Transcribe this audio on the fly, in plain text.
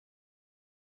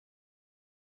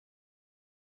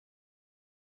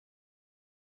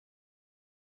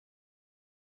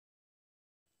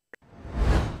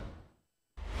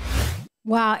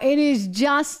Wow, it is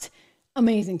just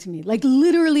amazing to me. Like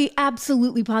literally,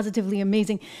 absolutely, positively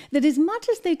amazing that as much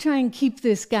as they try and keep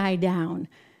this guy down,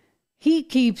 he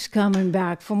keeps coming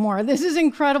back for more. This is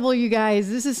incredible, you guys.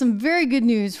 This is some very good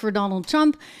news for Donald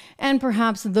Trump and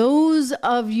perhaps those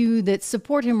of you that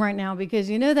support him right now, because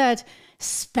you know that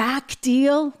SPAC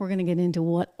deal? We're going to get into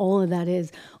what all of that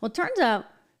is. Well, it turns out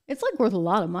it's like worth a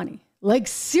lot of money. Like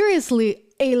seriously,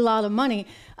 a lot of money.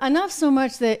 Enough so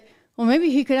much that, well,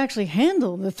 maybe he could actually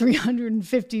handle the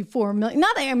 $354 million.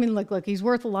 Not that, I mean, look, he's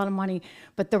worth a lot of money,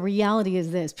 but the reality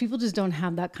is this. People just don't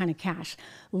have that kind of cash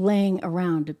laying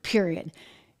around, period.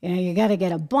 You know, you got to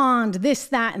get a bond, this,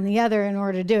 that, and the other in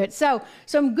order to do it. So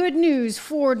some good news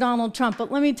for Donald Trump.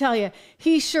 But let me tell you,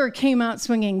 he sure came out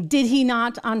swinging. Did he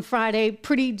not on Friday?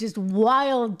 Pretty just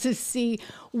wild to see.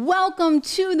 Welcome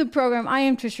to the program. I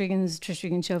am Trish Regan. This is Trish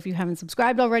Regan Show. If you haven't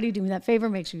subscribed already, do me that favor.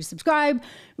 Make sure you subscribe.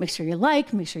 Make sure you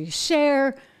like. Make sure you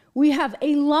share. We have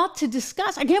a lot to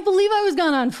discuss. I can't believe I was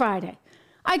gone on Friday.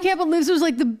 I can't believe this was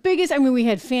like the biggest. I mean, we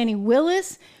had Fani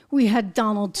Willis. We had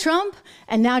Donald Trump.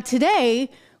 And now today,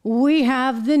 we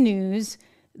have the news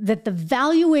that the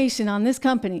valuation on this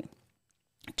company,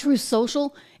 Truth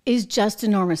Social, is just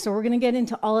enormous. So we're going to get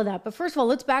into all of that. But first of all,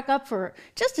 let's back up for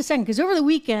just a second, because over the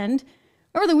weekend,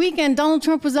 Donald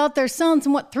Trump was out there selling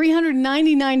some,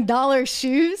 $399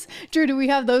 shoes. Drew, do we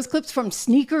have those clips from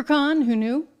SneakerCon? Who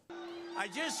knew? I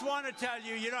just want to tell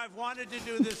you, I've wanted to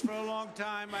do this for a long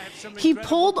time. I have some He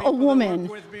pulled a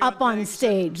woman up on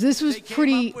stage. This was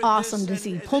pretty awesome to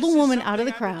see. He pulled a woman out of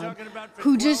the crowd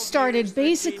who just started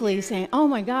basically saying, oh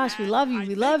my gosh, we love you,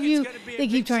 we love you. They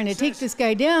keep trying to take this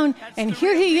guy down. And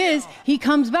here he is. He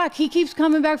comes back. He keeps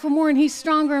coming back for more, and he's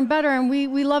stronger and better. And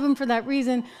we love him for that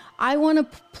reason. I want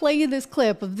to play you this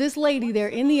clip of this lady there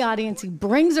in the audience. He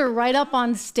brings her right up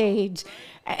on stage.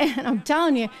 And I'm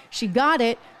telling you, she got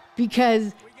it.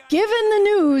 Because given the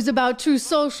news about Truth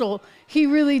Social, he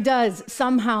really does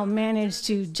somehow manage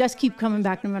to just keep coming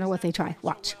back no matter what they try.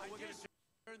 Watch. We're going to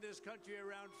turn this country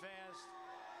around fast.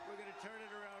 We're going to turn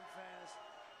it around fast.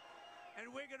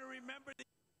 And we're going to remember the...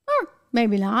 Or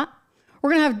maybe not.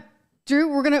 We're going to have Drew,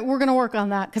 we're going to work on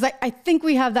that, because I think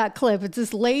we have that clip. It's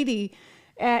this lady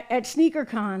at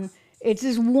SneakerCon. It's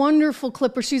this wonderful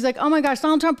clip where she's like, oh my gosh,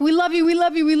 Donald Trump, we love you, we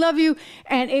love you, we love you.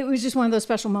 And it was just one of those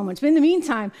special moments. But in the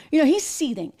meantime, he's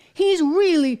seething. He's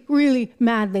really, really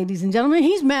mad, ladies and gentlemen.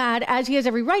 He's mad, as he has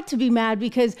every right to be mad,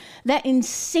 because that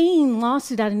insane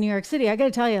lawsuit out in New York City, I got to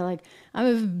tell you,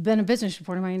 I've been a business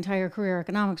reporter my entire career,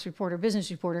 economics reporter, business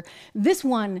reporter. This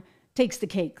one takes the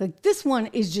cake. This one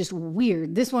is just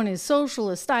weird. This one is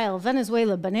socialist style,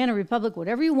 Venezuela, banana republic,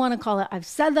 whatever you want to call it. I've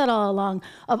said that all along.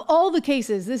 Of all the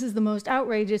cases, this is the most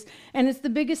outrageous, and it's the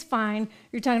biggest fine.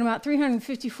 You're talking about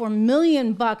 $354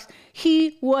 million.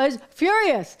 He was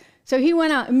furious. So he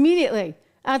went out immediately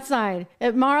outside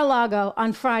at Mar-a-Lago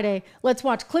on Friday. Let's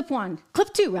watch clip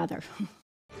two, rather. New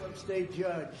York State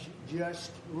judge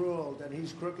just ruled, and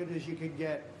he's crooked as you can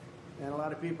get. And a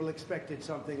lot of people expected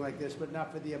something like this, but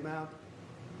not for the amount.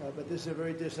 But this is a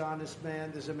very dishonest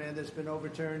man. This is a man that's been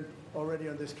overturned already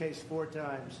on this case 4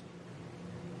 times.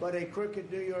 But a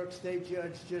crooked New York State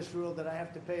judge just ruled that I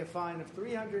have to pay a fine of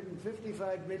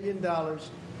 $355 million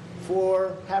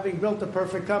for having built a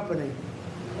perfect company.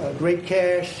 Great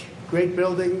cash, great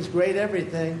buildings, great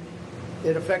everything.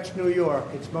 It affects New York.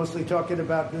 It's mostly talking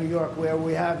about New York, where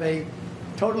we have a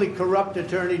totally corrupt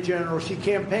attorney general. She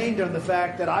campaigned on the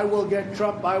fact that I will get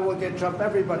Trump, I will get Trump.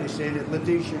 Everybody's seen it.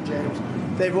 Letitia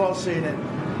James, they've all seen it.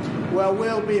 Well,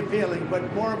 we'll be appealing,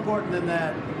 but more important than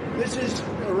that, this is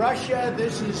Russia,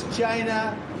 this is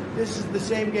China, this is the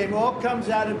same game. All comes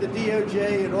out of the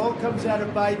DOJ, it all comes out of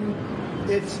Biden.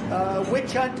 It's a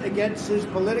witch hunt against his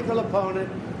political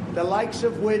opponent, the likes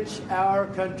of which our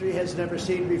country has never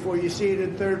seen before. You see it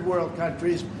in third world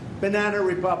countries, banana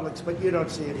republics, but you don't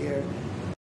see it here.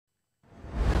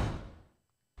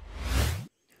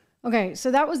 Okay, so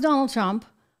that was Donald Trump.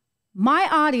 My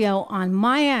audio on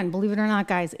my end, believe it or not,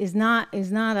 guys, it's not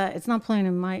playing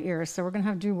in my ears. So we're gonna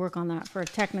have Drew work on that for a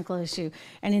technical issue.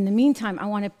 And in the meantime, I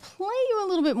want to play you a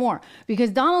little bit more, because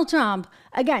Donald Trump,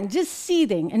 again, just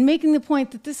seething and making the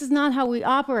point that this is not how we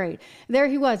operate. There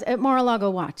he was at Mar-a-Lago.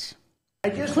 Watch. I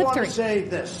just want to say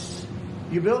this: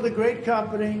 you build a great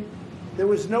company. There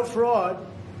was no fraud.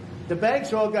 The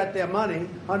banks all got their money,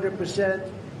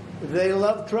 100%. They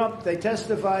love Trump. They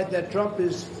testified that Trump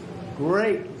is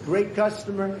great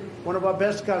customer, one of our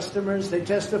best customers. They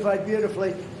testified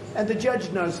beautifully, and the judge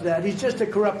knows that. He's just a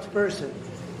corrupt person,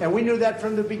 and we knew that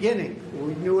from the beginning.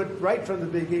 We knew it right from the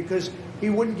beginning, because he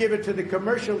wouldn't give it to the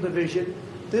commercial division.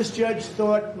 This judge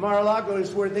thought Mar-a-Lago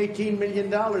is worth $18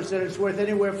 million, and it's worth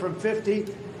anywhere from 50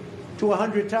 to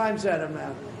 100 times that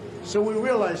amount. So we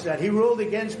realized that. He ruled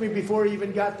against me before he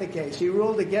even got the case. He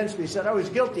ruled against me. He said I was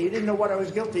guilty. He didn't know what I was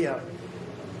guilty of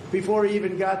before he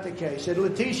even got the case. And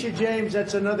Letitia James,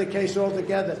 that's another case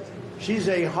altogether. She's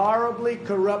a horribly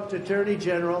corrupt attorney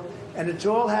general, and it's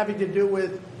all having to do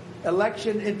with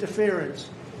election interference.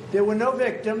 There were no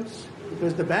victims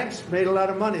because the banks made a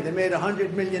lot of money. They made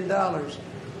 $100 million.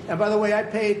 And by the way, I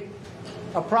paid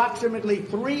approximately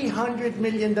 $300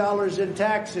 million in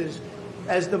taxes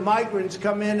as the migrants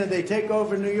come in and they take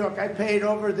over New York. I paid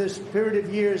over this period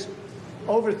of years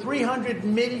over $300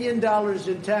 million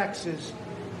in taxes.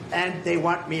 And they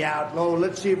want me out. Oh,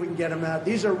 let's see if we can get them out.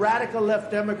 These are radical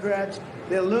left Democrats.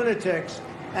 They're lunatics.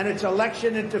 And it's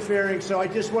election interfering. So I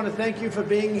just want to thank you for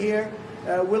being here.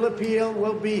 We'll appeal.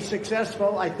 We'll be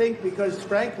successful, I think, because,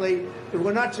 frankly, if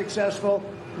we're not successful,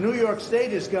 New York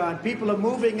State is gone. People are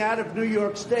moving out of New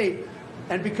York State.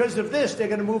 And because of this, they're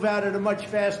going to move out at a much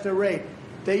faster rate.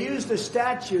 They used a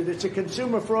statute. It's a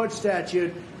consumer fraud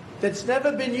statute that's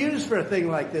never been used for a thing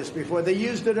like this before. They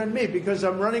used it on me because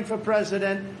I'm running for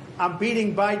president. I'm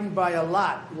beating Biden by a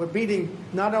lot. We're beating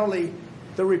not only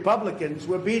the Republicans,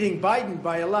 we're beating Biden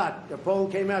by a lot. The poll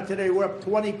came out today, we're up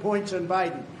 20 points on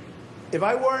Biden. If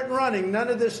I weren't running, none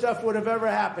of this stuff would have ever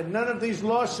happened. None of these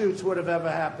lawsuits would have ever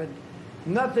happened.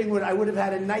 Nothing would, I would have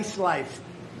had a nice life.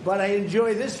 But I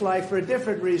enjoy this life for a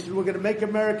different reason. We're going to make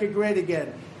America great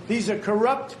again. These are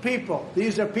corrupt people.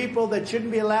 These are people that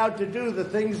shouldn't be allowed to do the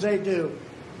things they do.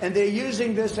 And they're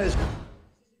using this as...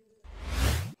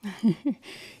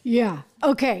 Yeah.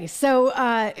 Okay. So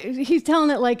he's telling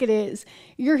it like it is.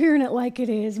 You're hearing it like it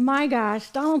is. My gosh,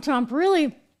 Donald Trump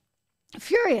really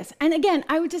furious. And again,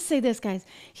 I would just say this, guys.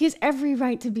 He has every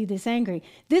right to be this angry.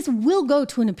 This will go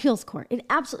to an appeals court. It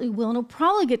absolutely will. And it'll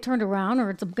probably get turned around, or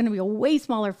it's going to be a way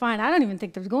smaller fine. I don't even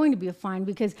think there's going to be a fine,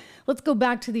 because let's go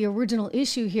back to the original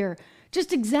issue here.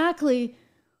 Just exactly,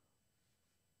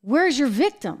 where's your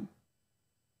victim?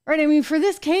 Right? I mean, for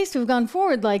this case to have gone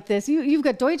forward like this, you've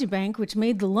got Deutsche Bank, which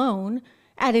made the loan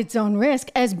at its own risk,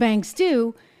 as banks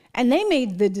do, and they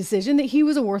made the decision that he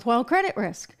was a worthwhile credit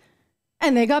risk.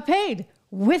 And they got paid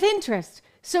with interest.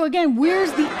 So again,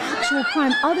 where's the actual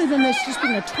crime other than this just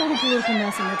being a total political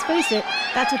mess? And let's face it,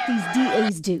 that's what these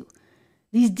DAs do.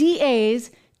 These DAs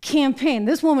campaign.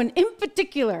 This woman in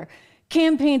particular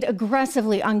campaigned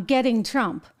aggressively on getting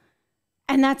Trump.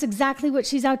 And that's exactly what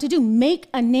she's out to do, make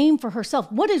a name for herself.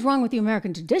 What is wrong with the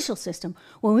American judicial system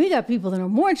when we got people that are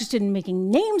more interested in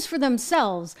making names for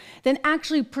themselves than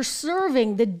actually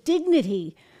preserving the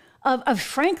dignity of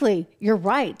frankly, your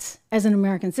rights as an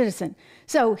American citizen?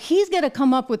 So he's going to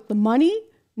come up with the money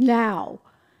now.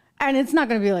 And it's not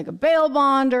going to be like a bail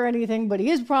bond or anything, but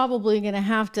he is probably going to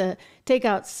have to take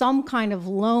out some kind of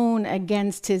loan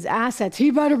against his assets. He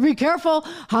better be careful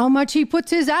how much he puts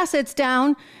his assets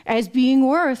down as being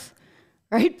worth,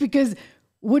 right? Because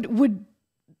would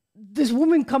this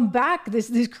woman come back,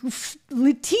 this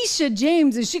Letitia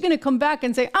James, is she going to come back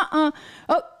and say, oh,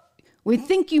 we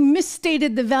think you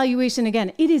misstated the valuation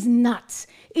again? It is nuts.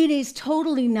 It is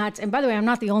totally nuts. And by the way, I'm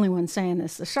not the only one saying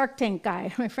this. The Shark Tank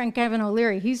guy, my friend Kevin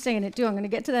O'Leary, he's saying it too. I'm going to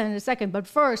get to that in a second. But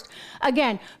first,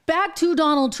 again, back to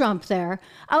Donald Trump there,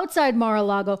 outside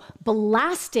Mar-a-Lago,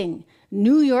 blasting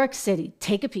New York City.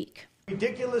 Take a peek.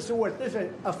 Ridiculous award.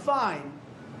 Listen, a fine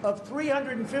of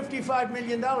 $355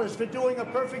 million for doing a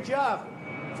perfect job,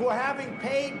 for having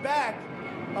paid back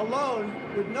a loan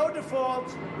with no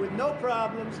defaults, with no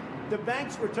problems. The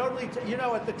banks were totally,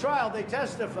 at the trial, they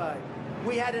testified.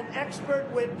 We had an expert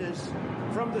witness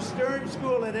from the Stern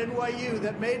School at NYU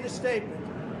that made a statement,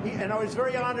 and I was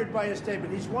very honored by his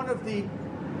statement. He's one of the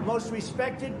most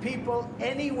respected people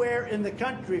anywhere in the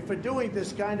country for doing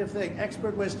this kind of thing,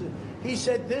 expert witness. He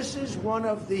said, this is one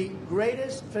of the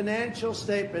greatest financial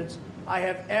statements I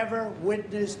have ever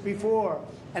witnessed before.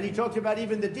 And he talked about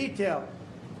even the detail.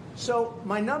 So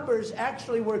my numbers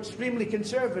actually were extremely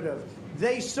conservative.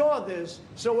 They saw this,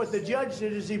 so what the judge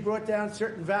did is he brought down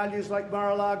certain values like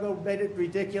Mar-a-Lago, made it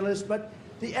ridiculous. But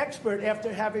the expert,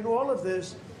 after having all of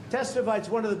this, testified it's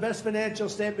one of the best financial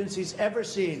statements he's ever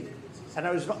seen. And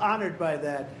I was honored by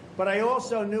that. But I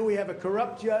also knew we have a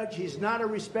corrupt judge. He's not a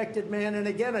respected man. And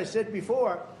again, I said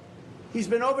before, he's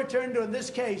been overturned on this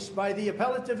case by the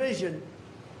appellate division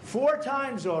 4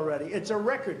 times already. It's a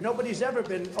record. Nobody's ever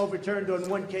been overturned on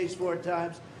one case 4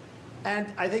 times.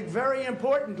 And I think very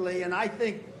importantly, and I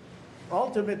think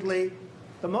ultimately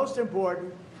the most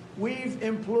important, we've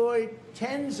employed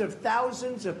tens of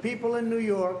thousands of people in New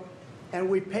York, and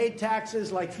we paid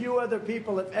taxes like few other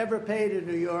people have ever paid in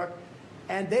New York,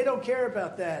 and they don't care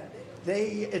about that.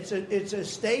 It's a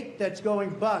state that's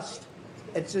going bust.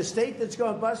 It's a state that's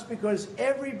going bust because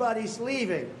everybody's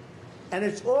leaving. And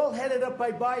it's all headed up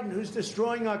by Biden, who's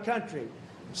destroying our country.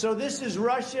 So this is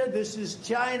Russia, this is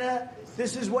China,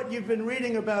 this is what you've been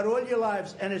reading about all your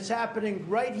lives, and it's happening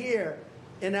right here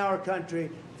in our country.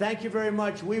 Thank you very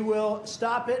much. We will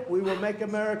stop it. We will make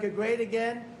America great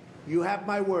again. You have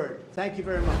my word. Thank you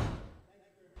very much.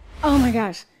 Oh my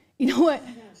gosh. You know what?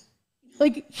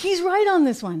 Like, he's right on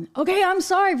this one. Okay, I'm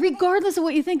sorry. Regardless of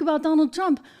what you think about Donald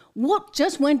Trump, what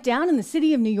just went down in the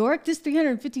city of New York, this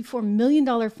 $354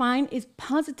 million fine is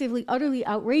positively, utterly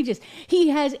outrageous. He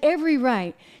has every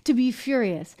right to be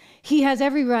furious. He has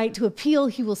every right to appeal.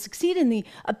 He will succeed in the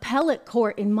appellate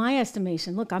court, in my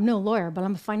estimation. Look, I'm no lawyer, but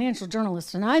I'm a financial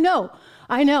journalist, and I know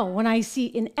when I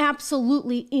see an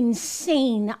absolutely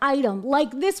insane item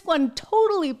like this one,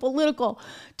 totally political,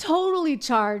 totally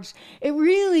charged, it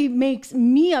really makes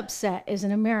me upset as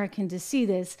an American to see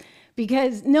this,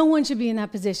 because no one should be in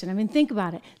that position. I mean, think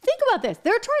about it. Think about this.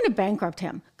 They're trying to bankrupt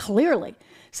him, clearly.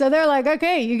 So they're like,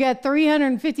 okay, you got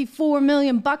 $354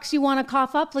 million you want to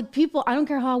cough up. Like, people, I don't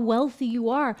care how wealthy you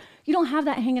are, you don't have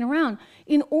that hanging around.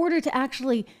 In order to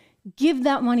actually give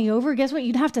that money over, guess what?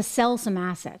 You'd have to sell some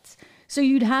assets. So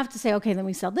you'd have to say, okay, let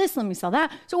me sell this, let me sell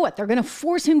that. So what? They're going to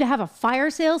force him to have a fire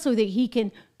sale so that he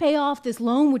can pay off this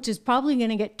loan, which is probably going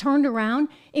to get turned around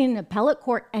in appellate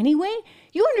court anyway?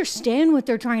 You understand what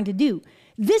they're trying to do.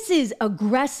 This is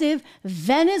aggressive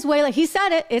Venezuela. He said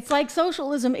it. It's like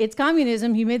socialism. It's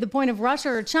communism. He made the point of Russia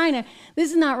or China. This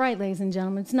is not right, ladies and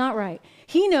gentlemen. It's not right.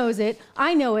 He knows it.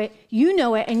 I know it. You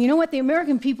know it. And you know what? The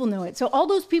American people know it. So all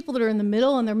those people that are in the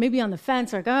middle and they're maybe on the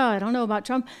fence, like, oh, I don't know about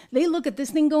Trump. They look at this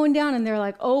thing going down and they're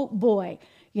like, oh boy,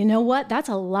 you know what? That's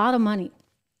a lot of money.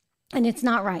 And it's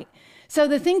not right. So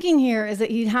the thinking here is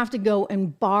that he'd have to go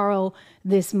and borrow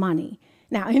this money.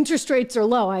 Now, interest rates are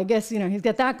low. I guess, he's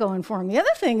got that going for him. The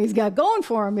other thing he's got going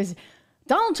for him is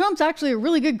Donald Trump's actually a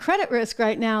really good credit risk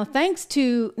right now, thanks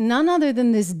to none other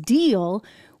than this deal,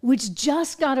 which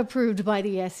just got approved by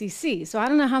the SEC. So I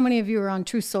don't know how many of you are on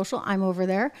Truth Social. I'm over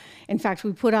there. In fact,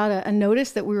 we put out a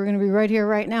notice that we were going to be right here,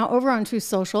 right now, over on Truth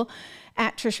Social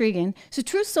at Trish Regan. So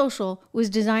Truth Social was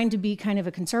designed to be kind of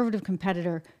a conservative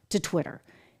competitor to Twitter.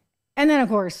 And then, of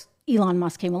course, Elon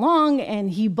Musk came along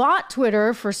and he bought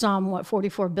Twitter for some,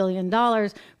 $44 billion,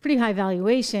 pretty high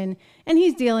valuation. And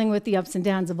he's dealing with the ups and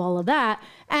downs of all of that.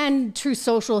 And Truth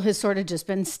Social has sort of just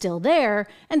been still there.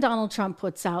 And Donald Trump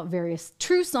puts out various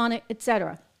truths on it,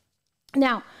 etc.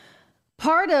 Now,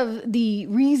 part of the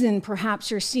reason perhaps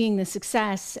you're seeing the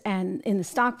success and in the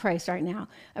stock price right now,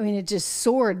 I mean, it just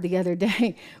soared the other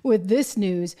day with this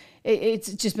news.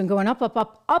 It's just been going up, up,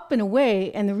 up, up and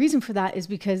away. And the reason for that is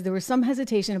because there was some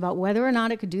hesitation about whether or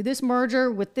not it could do this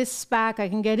merger with this SPAC. I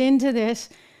can get into this.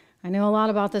 I know a lot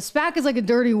about this. SPAC is like a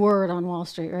dirty word on Wall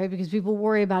Street, right? Because people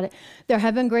worry about it. There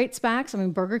have been great SPACs. I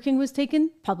mean, Burger King was taken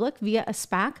public via a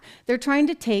SPAC. They're trying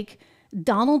to take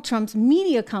Donald Trump's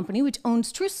media company, which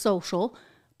owns Truth Social,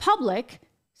 public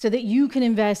so that you can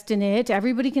invest in it,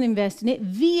 everybody can invest in it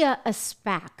via a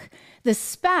SPAC. The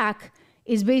SPAC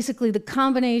is basically the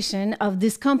combination of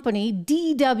this company,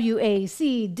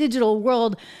 DWAC, Digital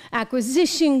World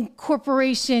Acquisition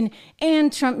Corporation,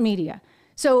 and Trump Media.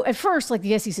 So at first, like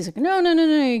the SEC is like, no,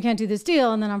 you can't do this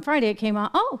deal. And then on Friday it came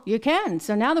out, oh, you can.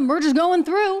 So now the merger's going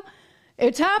through.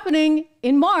 It's happening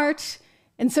in March.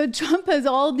 And so Trump has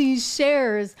all these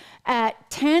shares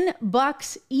at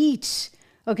 $10 each.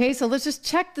 Okay, so let's just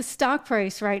check the stock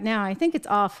price right now. I think it's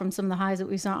off from some of the highs that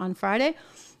we saw on Friday,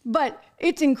 but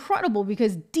it's incredible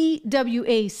because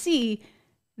DWAC,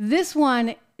 this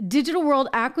one, Digital World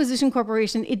Acquisition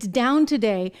Corporation, it's down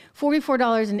today,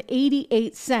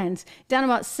 $44.88, down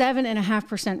about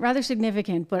 7.5%, rather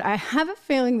significant, but I have a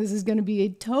feeling this is going to be a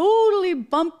totally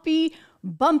bumpy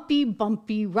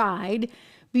ride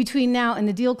between now and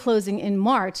the deal closing in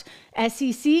March.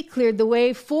 SEC cleared the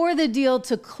way for the deal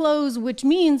to close, which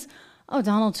means, oh,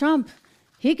 Donald Trump,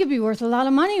 he could be worth a lot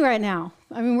of money right now.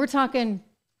 I mean, we're talking,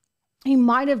 he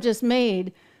might have just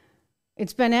made,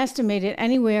 it's been estimated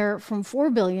anywhere from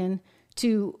 $4 billion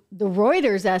to the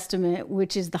Reuters estimate,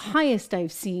 which is the highest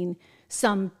I've seen,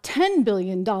 some $10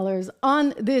 billion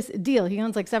on this deal. He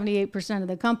owns like 78% of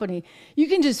the company. You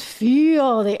can just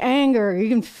feel the anger. You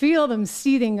can feel them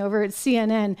seething over at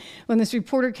CNN when this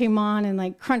reporter came on and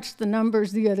like crunched the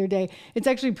numbers the other day. It's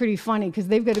actually pretty funny because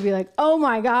they've got to be like, oh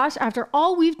my gosh, after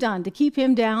all we've done to keep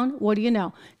him down, what do you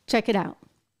know? Check it out.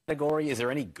 Category, is there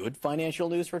any good financial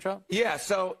news for Trump? Yeah,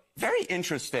 so very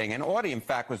interesting. And Audie, in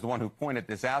fact, was the one who pointed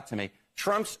this out to me.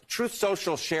 Trump's Truth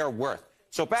Social share worth.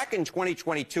 So back in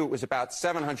 2022, it was about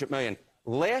 $700 million.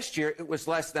 Last year, it was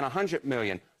less than $100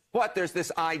 million. But there's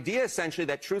this idea, essentially,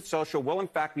 that Truth Social will, in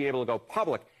fact, be able to go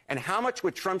public. And how much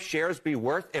would Trump's shares be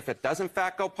worth if it does, in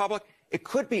fact, go public? It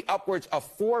could be upwards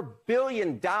of $4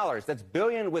 billion. That's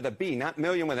billion with a B, not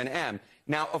million with an M.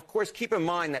 Now, of course, keep in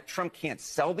mind that Trump can't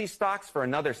sell these stocks for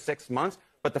another 6 months.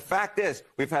 But the fact is,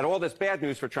 we've had all this bad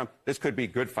news for Trump. This could be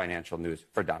good financial news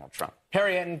for Donald Trump.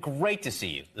 Harry, and great to see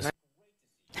you.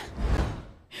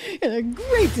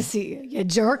 Great to see you, you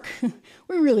jerk.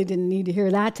 We really didn't need to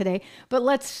hear that today. But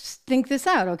let's think this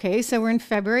out, okay? So we're in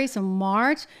February, so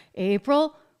March,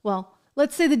 April. Well,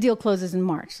 let's say the deal closes in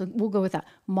March. So we'll go with that.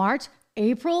 March,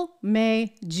 April,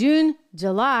 May, June,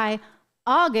 July,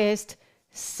 August,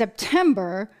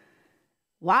 September.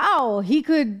 Wow, he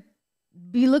could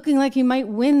be looking like he might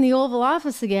win the Oval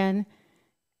Office again.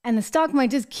 And the stock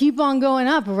might just keep on going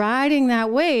up, riding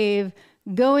that wave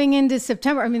going into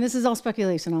September. I mean, this is all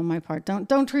speculation on my part.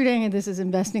 Don't treat any of this as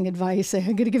investing advice. I'm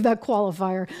going to give that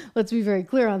qualifier. Let's be very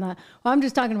clear on that. Well, I'm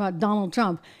just talking about Donald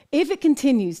Trump. If it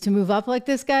continues to move up like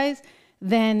this, guys,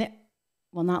 then,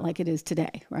 well, not like it is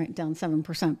today, right? Down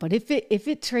 7%. But if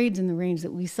it trades in the range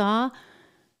that we saw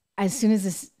as soon as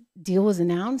this deal was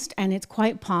announced, and it's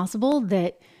quite possible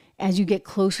that as you get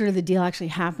closer to the deal actually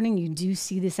happening, you do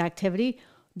see this activity,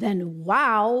 then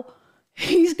wow,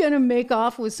 he's going to make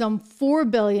off with some $4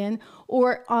 billion,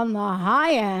 or on the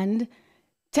high end,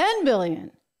 $10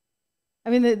 billion. I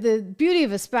mean, the beauty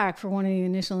of a SPAC for one of the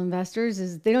initial investors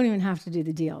is they don't even have to do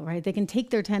the deal, right? They can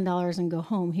take their $10 and go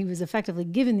home. He was effectively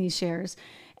given these shares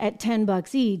at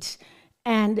 $10 each,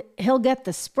 and he'll get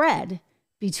the spread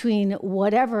between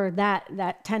whatever that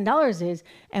 $10 is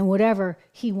and whatever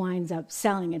he winds up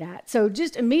selling it at. So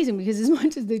just amazing, because as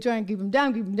much as they try and keep him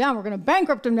down, we're going to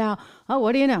bankrupt him now. Oh,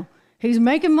 what do you know? He's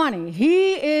making money.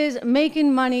 He is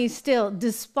making money still,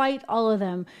 despite all of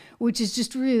them, which is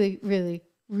just really, really,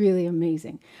 really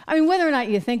amazing. I mean, whether or not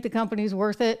you think the company's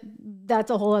worth it, that's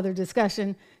a whole other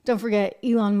discussion. Don't forget,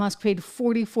 Elon Musk paid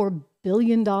 $44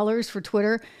 billion for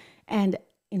Twitter. And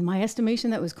in my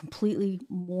estimation, that was completely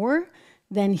more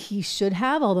than he should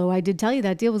have. Although I did tell you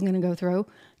that deal was going to go through,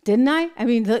 didn't I? I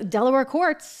mean, the Delaware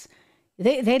courts,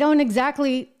 they don't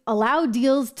exactly allow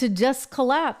deals to just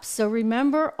collapse. So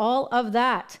remember all of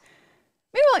that.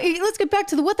 Meanwhile, let's get back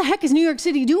to what the heck is New York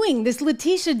City doing? This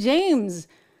Letitia James,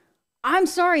 I'm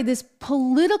sorry, this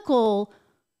politically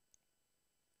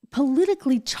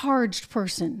charged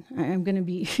person. I'm going to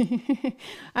be,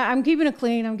 I'm keeping it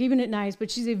clean, I'm keeping it nice, but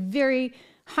she's a very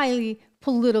highly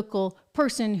political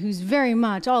person who's very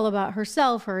much all about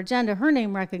herself, her agenda, her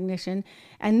name recognition.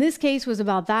 And this case was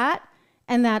about that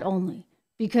and that only.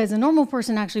 Because a normal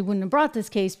person actually wouldn't have brought this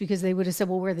case, because they would have said,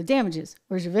 well, where are the damages?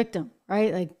 Where's your victim,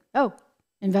 right? Like, oh,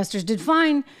 investors did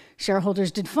fine,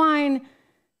 shareholders did fine.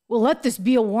 Well, let this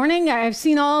be a warning. I've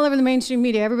seen all over the mainstream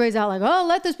media, everybody's out like, oh,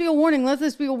 let this be a warning, let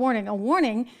this be a warning. A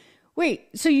warning? Wait,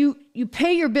 so you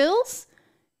pay your bills?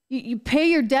 You pay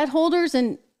your debt holders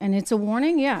and it's a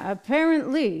warning? Yeah,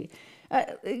 apparently.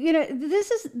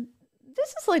 This is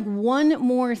like one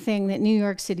more thing that New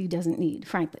York City doesn't need,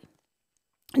 frankly.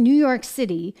 New York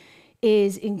City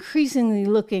is increasingly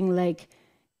looking like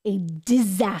a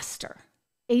disaster,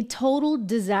 a total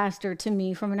disaster to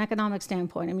me from an economic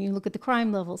standpoint. I mean, you look at the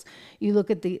crime levels, you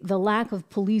look at the lack of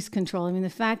police control. I mean, the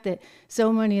fact that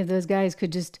so many of those guys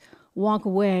could just walk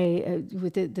away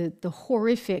with the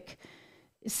horrific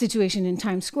situation in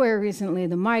Times Square recently,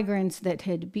 the migrants that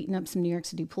had beaten up some New York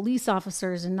City police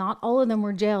officers, and not all of them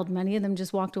were jailed. Many of them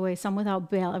just walked away, some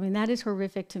without bail. I mean, that is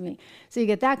horrific to me. So you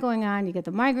get that going on, you get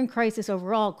the migrant crisis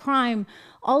overall, crime,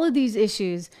 all of these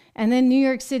issues, and then New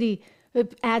York City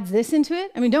adds this into it.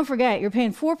 I mean, don't forget, you're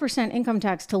paying 4% income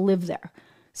tax to live there.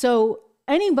 So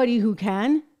anybody who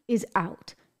can is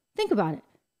out. Think about it.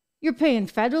 You're paying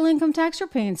federal income tax, you're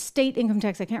paying state income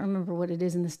tax. I can't remember what it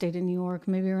is in the state of New York,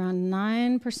 maybe around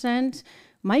 9%,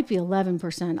 might be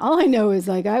 11%. All I know is,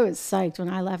 like, I was psyched when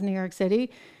I left New York City,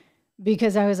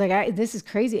 because I was like, this is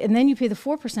crazy. And then you pay the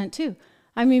 4% too.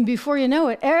 I mean, before you know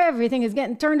it, everything is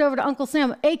getting turned over to Uncle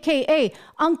Sam, AKA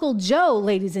Uncle Joe,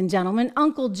 ladies and gentlemen,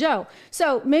 Uncle Joe.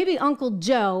 So maybe Uncle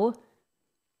Joe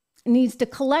needs to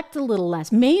collect a little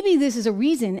less. Maybe this is a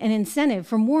reason, an incentive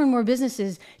for more and more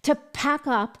businesses to pack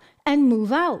up and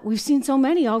move out. We've seen so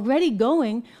many already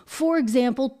going, for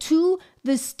example, to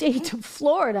the state of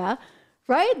Florida,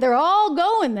 right? They're all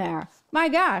going there. My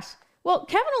gosh. Well,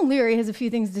 Kevin O'Leary has a few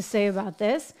things to say about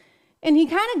this, and he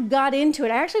kind of got into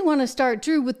it. I actually want to start,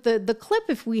 Drew, with the clip,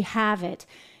 if we have it,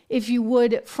 if you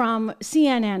would, from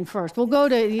CNN first. We'll go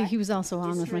to, he was also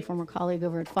on with my former colleague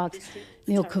over at Fox,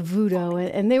 Neil Cavuto,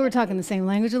 and they were talking the same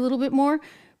language a little bit more.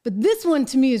 But this one,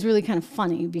 to me, is really kind of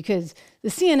funny, because the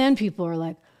CNN people are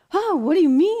like, oh, what do you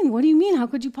mean? What do you mean? How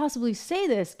could you possibly say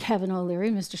this, Kevin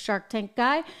O'Leary, Mr. Shark Tank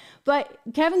guy? But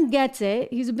Kevin gets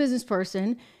it. He's a business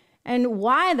person. And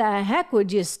why the heck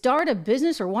would you start a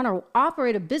business or want to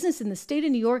operate a business in the state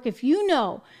of New York if you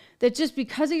know that just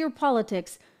because of your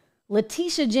politics,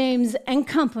 Letitia James and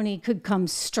company could come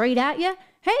straight at you?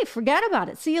 Hey, forget about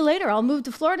it. See you later. I'll move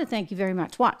to Florida. Thank you very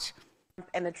much. Watch.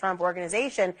 And the Trump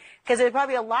organization, because there's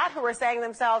probably a lot who are saying to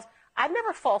themselves, I've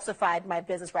never falsified my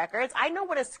business records. I know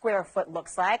what a square foot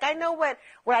looks like. I know what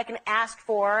I can ask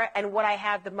for and what I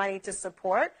have the money to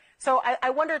support. So I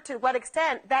wonder to what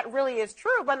extent that really is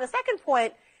true. But on the second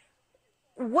point,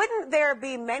 wouldn't there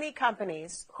be many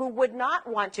companies who would not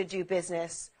want to do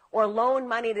business or loan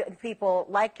money to people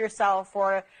like yourself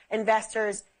or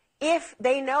investors if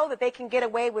they know that they can get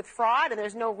away with fraud and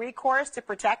there's no recourse to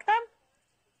protect them?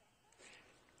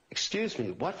 Excuse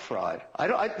me, what fraud?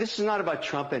 This is not about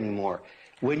Trump anymore.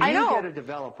 When you get a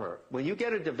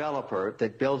developer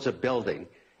that builds a building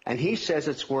and he says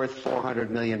it's worth $400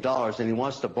 million and he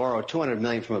wants to borrow $200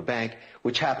 million from a bank,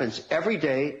 which happens every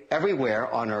day, everywhere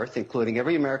on earth, including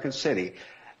every American city,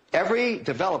 every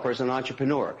developer is an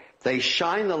entrepreneur. They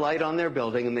shine the light on their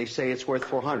building and they say it's worth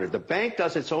 $400. The bank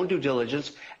does its own due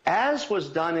diligence, as was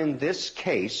done in this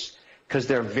case, because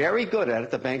they're very good at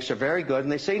it. The banks are very good, and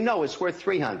they say, no, it's worth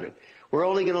 $300. We're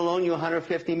only going to loan you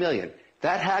 $150 million.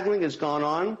 That haggling has gone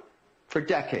on for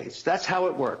decades. That's how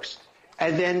it works.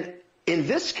 And then in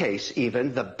this case,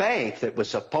 even, the bank that was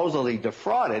supposedly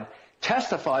defrauded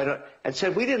testified and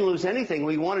said, we didn't lose anything.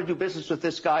 We want to do business with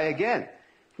this guy again.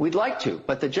 We'd like to.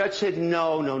 But the judge said,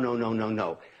 no, no, no, no, no,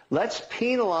 no. Let's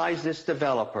penalize this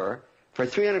developer for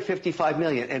 $355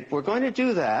 million. And if we're going to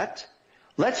do that,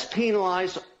 let's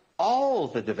penalize all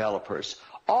the developers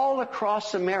all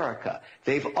across America.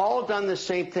 They've all done the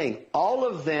same thing. All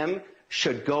of them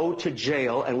should go to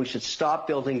jail, and we should stop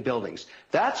building buildings.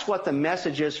 That's what the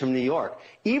message is from New York.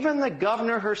 Even the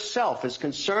governor herself is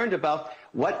concerned about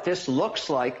what this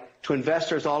looks like to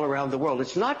investors all around the world.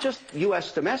 It's not just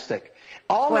U.S. domestic.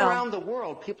 All around the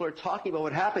world, people are talking about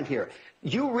what happened here.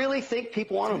 You really think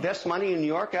people want to invest money in New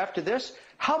York after this?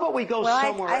 How about we go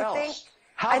somewhere else?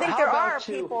 I think there are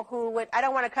people who would. I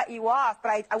don't want to cut you off,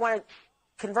 but I want to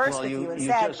converse with you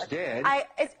instead. You just did.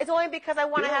 It's only because I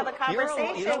want to have a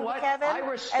conversation,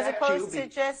 Kevin, as opposed to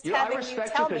just having you tell me. I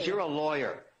respect you because you're a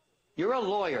lawyer. You're a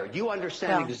lawyer. You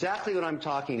understand exactly what I'm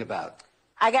talking about.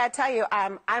 I got to tell you,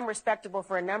 I'm respectable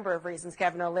for a number of reasons,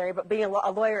 Kevin O'Leary, but being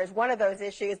a lawyer is one of those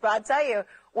issues. But I'll tell you,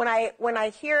 when I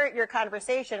hear your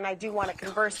conversation, and I do want to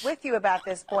converse with you about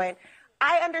this point,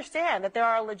 I understand that there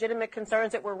are legitimate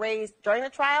concerns that were raised during the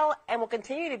trial and will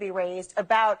continue to be raised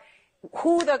about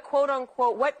who the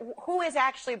quote-unquote, who is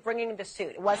actually bringing the suit.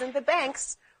 It wasn't the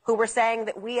banks who were saying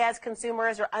that we as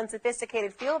consumers or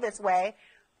unsophisticated feel this way,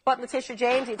 but Letitia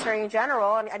James, the Attorney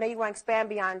General, and I know you want to expand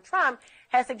beyond Trump,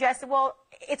 has suggested, well,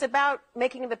 it's about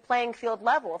making the playing field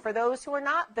level for those who are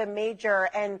not the major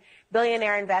and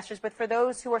billionaire investors, but for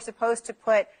those who are supposed to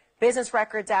put business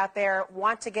records out there,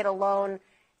 want to get a loan,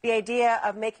 the idea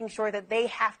of making sure that they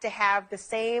have to have the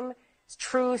same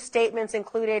true statements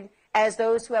included as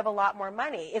those who have a lot more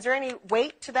money. Is there any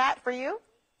weight to that for you?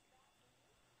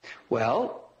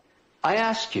 Well, I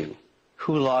asked you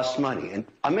who lost money, and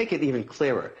I'll make it even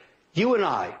clearer. You and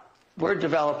I, we're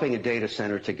developing a data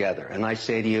center together, and I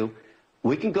say to you,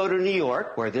 we can go to New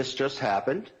York, where this just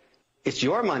happened. It's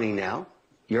your money now.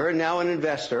 You're now an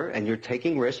investor, and you're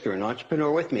taking risk. You're an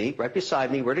entrepreneur with me, right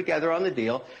beside me. We're together on the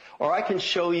deal. Or I can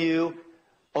show you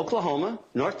Oklahoma,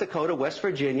 North Dakota, West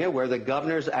Virginia, where the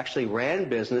governors actually ran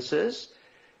businesses.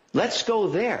 Let's go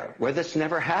there, where this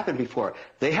never happened before.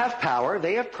 They have power.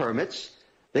 They have permits.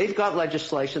 They've got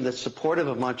legislation that's supportive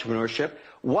of entrepreneurship.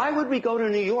 Why would we go to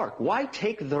New York? Why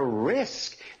take the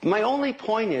risk? My only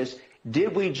point is,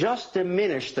 did we just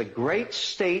diminish the great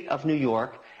state of New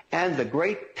York and the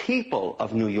great people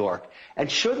of New York? And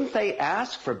shouldn't they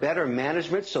ask for better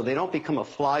management so they don't become a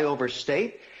flyover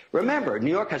state? Remember,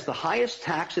 New York has the highest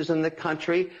taxes in the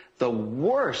country, the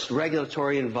worst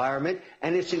regulatory environment,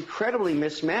 and it's incredibly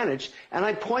mismanaged. And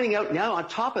I'm pointing out now, on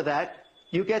top of that,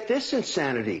 you get this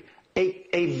insanity.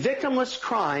 A victimless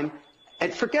crime,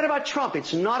 and forget about Trump.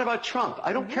 It's not about Trump.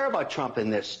 I don't care about Trump in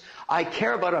this. I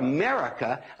care about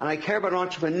America, and I care about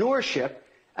entrepreneurship,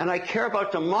 and I care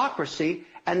about democracy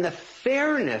and the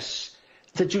fairness.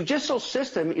 The judicial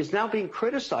system is now being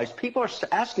criticized. People are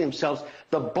asking themselves,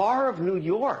 the bar of New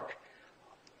York,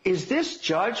 is this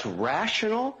judge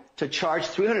rational to charge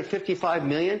 $355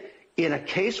 million in a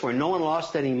case where no one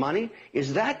lost any money?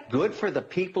 Is that good for the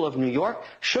people of New York?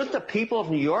 Should the people of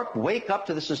New York wake up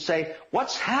to this and say,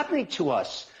 what's happening to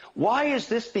us? Why is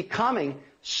this becoming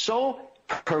so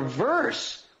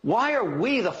perverse. Why are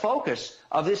we the focus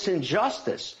of this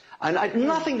injustice? And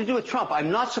nothing to do with Trump.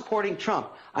 I'm not supporting Trump.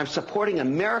 I'm supporting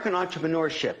American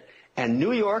entrepreneurship. And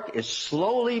New York is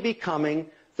slowly becoming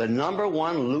the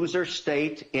 #1 loser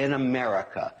state in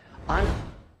America.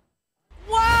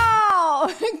 Wow,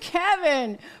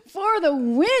 Kevin, for the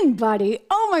win, buddy.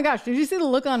 Oh my gosh, did you see the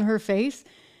look on her face?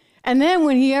 And then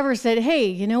when he ever said, hey,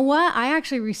 you know what? I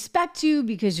actually respect you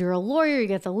because you're a lawyer, you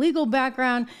get the legal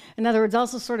background. In other words,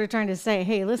 also sort of trying to say,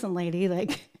 hey, listen, lady,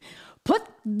 like, put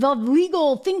the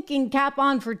legal thinking cap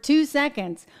on for 2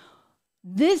 seconds.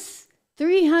 This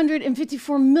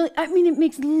 354 million, I mean, it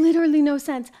makes literally no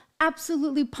sense.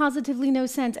 Absolutely, positively no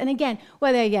sense. And again,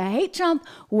 whether you hate Trump,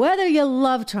 whether you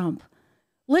love Trump,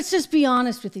 let's just be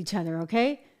honest with each other,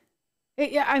 okay?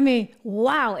 I mean,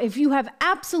 wow, if you have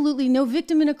absolutely no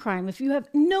victim in a crime, if you have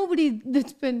nobody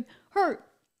that's been hurt,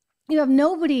 you have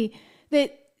nobody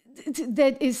that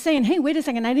is saying, hey, wait a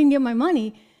second, I didn't get my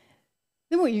money,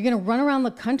 then what, you're going to run around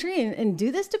the country and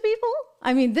do this to people?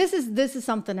 I mean, this is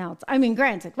something else. I mean,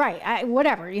 granted, right,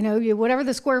 whatever, you know, whatever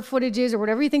the square footage is or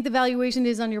whatever you think the valuation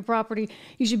is on your property,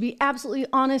 you should be absolutely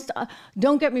honest.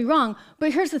 Don't get me wrong.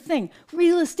 But here's the thing.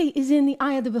 Real estate is in the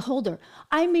eye of the beholder.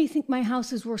 I may think my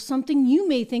house is worth something. You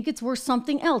may think it's worth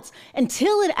something else.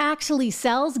 Until it actually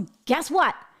sells, guess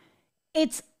what?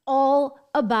 It's all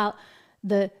about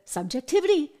the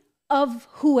subjectivity of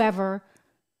whoever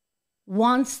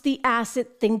wants the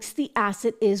asset, thinks the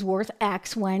asset is worth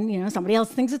X when, you know, somebody else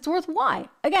thinks it's worth Y.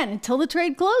 Again, until the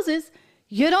trade closes,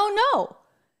 you don't know.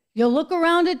 You'll look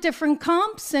around at different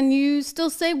comps and you still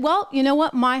say, well, you know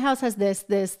what? My house has this,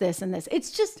 this, this, and this.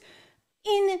 It's just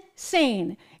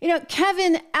insane. You know,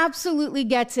 Kevin absolutely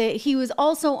gets it. He was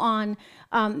also on,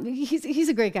 he's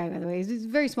a great guy, by the way. He's a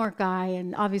very smart guy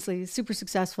and obviously super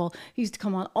successful. He used to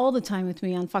come on all the time with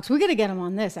me on Fox. We're going to get him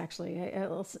on this, actually.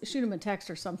 I'll shoot him a text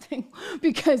or something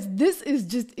because this is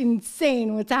just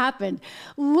insane what's happened.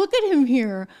 Look at him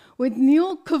here with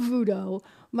Neil Cavuto,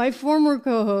 my former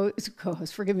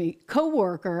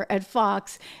co-worker at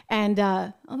Fox. And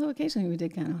although occasionally we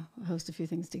did kind of host a few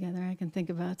things together, I can think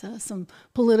about some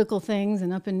political things.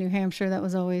 And up in New Hampshire, that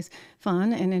was always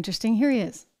fun and interesting. Here he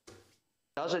is.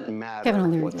 Doesn't matter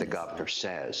what the governor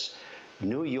says.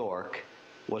 New York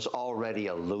was already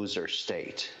a loser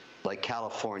state. Like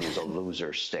California is a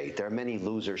loser state. There are many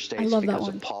loser states because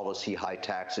of policy, high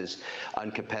taxes,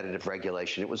 uncompetitive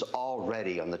regulation. It was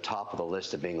already on the top of the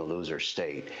list of being a loser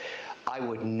state. I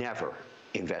would never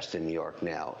invest in New York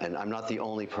now, and I'm not the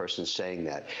only person saying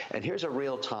that. And here's a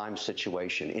real-time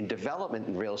situation. In development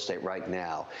in real estate right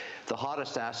now, the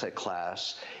hottest asset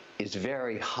class is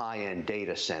very high-end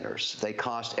data centers. They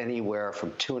cost anywhere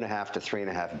from $2.5 to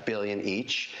 $3.5 billion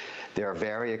each. They're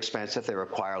very expensive. They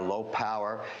require low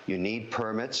power. You need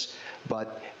permits.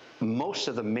 But most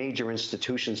of the major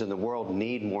institutions in the world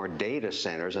need more data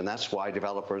centers, and that's why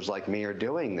developers like me are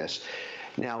doing this.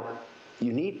 Now,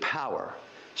 you need power.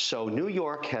 So New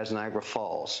York has Niagara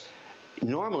Falls.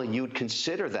 Normally, you'd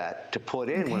consider that to put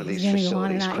in one of these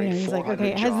facilities. He's like,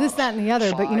 okay, it has this, that, and the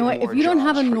other. But you know what? If you don't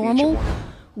have a normal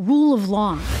rule of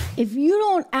law, if you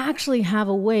don't actually have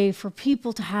a way for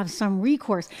people to have some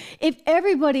recourse, if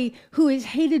everybody who is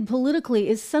hated politically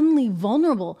is suddenly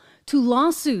vulnerable to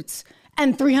lawsuits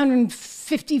and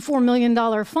 $354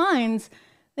 million fines,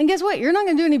 then guess what? You're not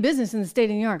going to do any business in the state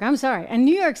of New York. I'm sorry. And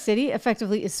New York City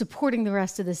effectively is supporting the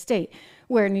rest of the state,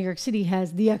 where New York City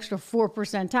has the extra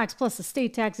 4% tax plus the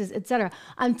state taxes, et cetera.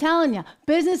 I'm telling you,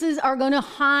 businesses are going to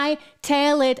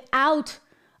hightail it out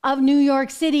of New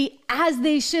York City, as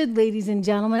they should, ladies and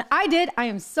gentlemen. I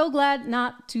am so glad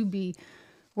not to be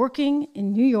working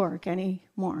in New York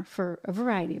anymore for a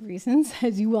variety of reasons,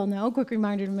 as you well know. Quick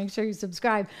reminder to make sure you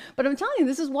subscribe. But I'm telling you,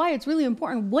 this is why it's really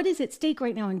important. What is at stake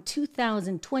right now in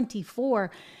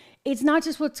 2024? It's not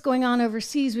just what's going on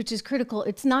overseas, which is critical.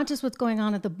 It's not just what's going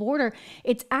on at the border.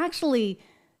 It's actually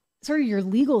sort of your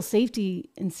legal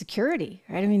safety and security,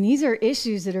 right? I mean, these are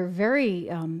issues that are very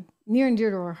near and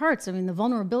dear to our hearts. I mean, the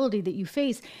vulnerability that you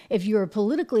face if you're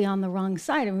politically on the wrong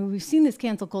side. I mean, we've seen this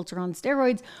cancel culture on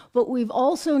steroids, but we've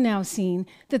also now seen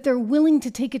that they're willing to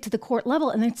take it to the court level,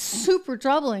 and it's super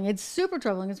troubling. It's super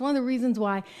troubling. It's one of the reasons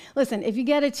why, listen, if you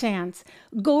get a chance,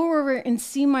 go over and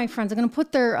see my friends. I'm going to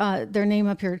put their name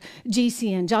up here,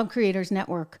 JCN, Job Creators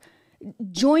Network.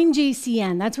 Join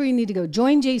JCN. That's where you need to go.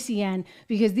 Join JCN,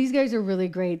 because these guys are really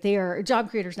great. They are Job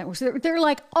Creators Network. So they're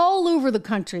like all over the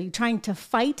country trying to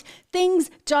fight things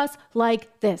just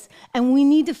like this. And we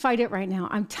need to fight it right now.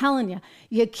 I'm telling you,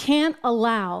 you can't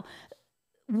allow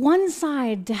one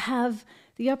side to have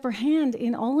the upper hand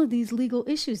in all of these legal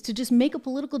issues, to just make a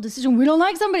political decision. We don't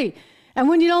like somebody. And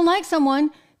when you don't like someone,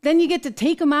 then you get to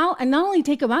take them out, and not only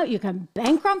take them out, you can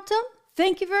bankrupt them.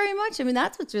 Thank you very much. I mean,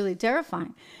 that's what's really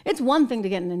terrifying. It's one thing to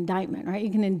get an indictment, right? You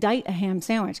can indict a ham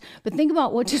sandwich, but think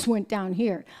about what just went down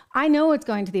here. I know it's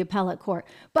going to the appellate court,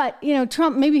 but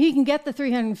Trump, maybe he can get the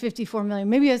 $354 million.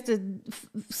 Maybe he has to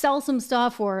sell some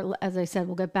stuff, or as I said,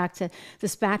 we'll get back to the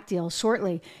SPAC deal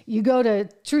shortly. You go to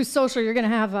Truth Social, you're going to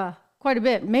have quite a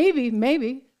bit, maybe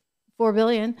 $4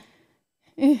 billion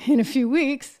in a few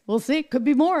weeks. We'll see. Could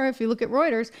be more if you look at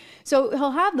Reuters. So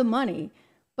he'll have the money.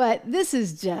 But this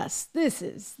is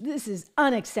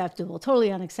unacceptable,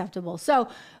 totally unacceptable. So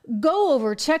go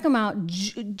over, check them out,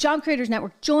 Job Creators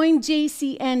Network,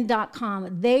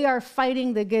 joinjcn.com. They are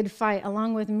fighting the good fight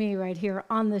along with me right here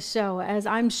on the show, as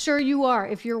I'm sure you are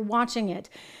if you're watching it.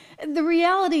 The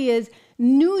reality is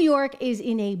New York is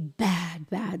in a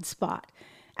bad spot.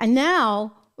 And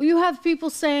now you have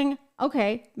people saying,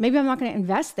 okay, maybe I'm not going to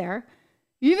invest there.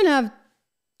 You even have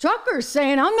truckers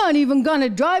saying, I'm not even going to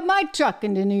drive my truck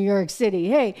into New York City.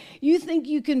 Hey, you think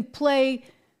you can play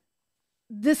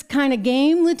this kind of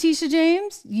game, Letitia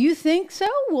James? You think so?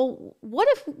 Well, what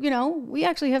if, we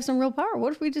actually have some real power?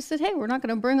 What if we just said, hey, we're not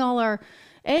going to bring all our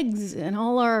eggs and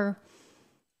all our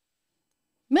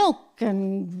milk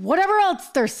and whatever else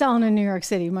they're selling in New York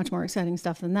City, much more exciting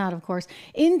stuff than that, of course,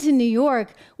 into New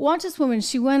York. Watch this woman.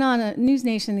 She went on a News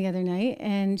Nation the other night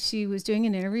and she was doing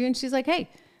an interview and she's like, hey,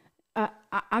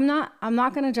 I'm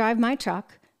not going to drive my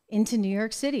truck into New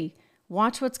York City.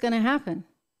 Watch what's going to happen.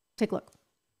 Take a look.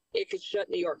 It could shut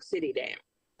New York City down.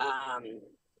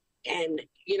 And,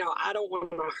 I don't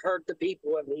want to hurt the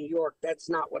people of New York. That's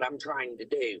not what I'm trying to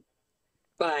do.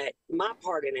 But my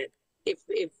part in it, if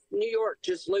New York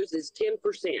just loses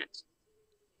 10%,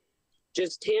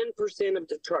 just 10% of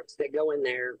the trucks that go in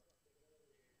there,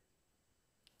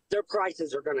 their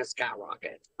prices are going to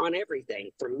skyrocket on everything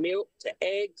from milk to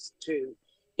eggs to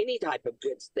any type of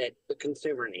goods that the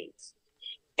consumer needs.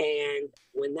 And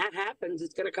when that happens,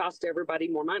 it's going to cost everybody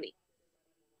more money.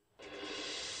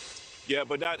 Yeah,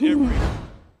 but not every.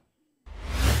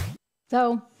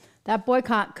 So that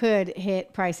boycott could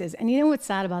hit prices. And you know what's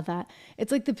sad about that?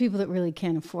 It's like the people that really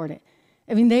can't afford it.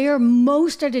 I mean, they are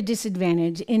most at a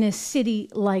disadvantage in a city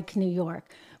like New York.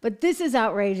 But this is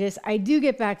outrageous. I do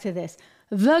get back to this.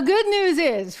 The good news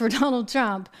is for Donald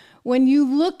Trump, when you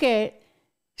look at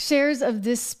shares of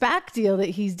this SPAC deal that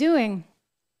he's doing,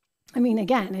 I mean,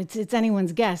 again, it's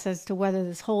anyone's guess as to whether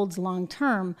this holds long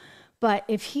term. But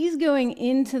if he's going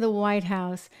into the White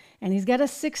House and he's got a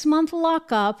 6-month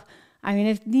lockup, I mean,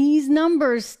 if these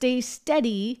numbers stay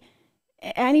steady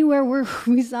anywhere where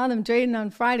we saw them trading on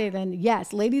Friday, then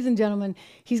yes, ladies and gentlemen,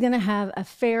 he's going to have a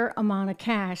fair amount of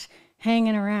cash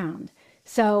hanging around.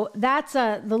 So that's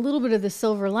the little bit of the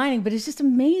silver lining, but it's just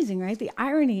amazing, right? The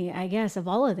irony, I guess, of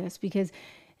all of this, because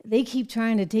they keep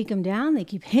trying to take him down. They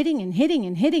keep hitting and hitting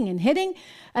and hitting and hitting.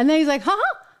 And then he's like,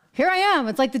 here I am.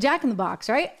 It's like the Jack in the Box,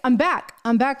 right? I'm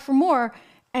back for more.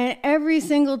 And every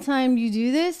single time you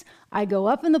do this, I go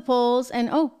up in the polls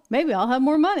and, maybe I'll have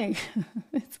more money.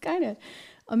 It's kind of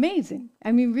amazing.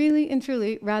 I mean, really and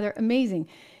truly rather amazing.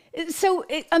 So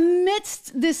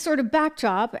amidst this sort of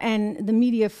backdrop and the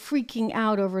media freaking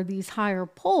out over these higher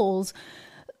polls,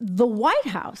 the White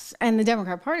House and the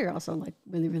Democrat Party are also like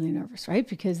really, really nervous, right?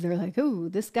 Because they're like,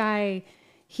 this guy,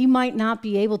 he might not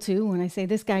be able to, when I say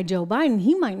this guy, Joe Biden,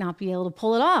 he might not be able to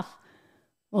pull it off.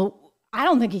 Well, I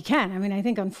don't think he can. I mean, I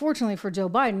think unfortunately for Joe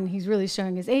Biden, he's really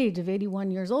showing his age of 81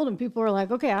 years old. And people are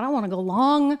like, okay, I don't want to go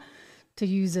long, to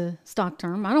use a stock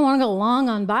term. I don't want to go long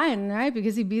on Biden, right?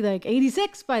 Because he'd be like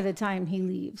 86 by the time he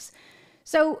leaves.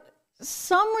 So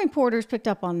some reporters picked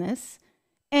up on this,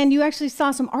 and you actually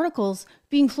saw some articles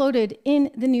being floated in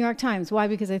the New York Times. Why?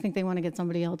 Because I think they want to get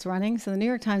somebody else running. So the New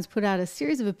York Times put out a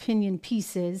series of opinion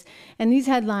pieces, and these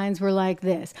headlines were like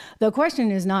this. The question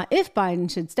is not if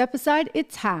Biden should step aside,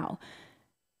 it's how.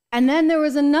 And then there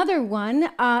was another one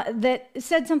that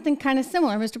said something kind of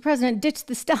similar. Mr. President, ditch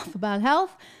the stuff about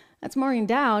health. That's Maureen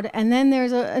Dowd. And then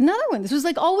there's another one. This was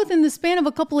like all within the span of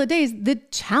a couple of days, the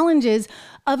challenges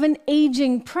of an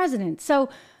aging president. So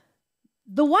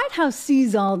the White House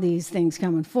sees all these things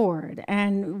coming forward.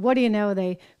 And what do you know?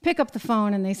 They pick up the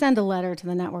phone and they send a letter to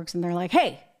the networks and they're like,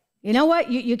 hey, you know what?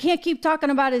 You can't keep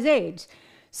talking about his age.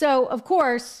 So, of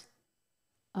course,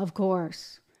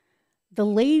 the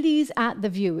ladies at The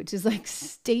View, which is like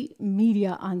state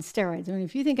media on steroids. I mean,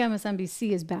 if you think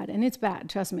MSNBC is bad, and it's bad,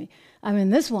 trust me. I mean,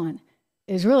 this one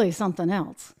is really something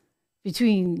else.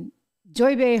 Between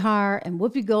Joy Behar and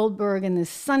Whoopi Goldberg and this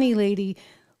sunny lady,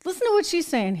 listen to what she's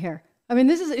saying here. I mean,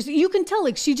 you can tell,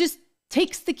 like, she just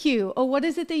takes the cue. Oh, what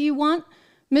is it that you want,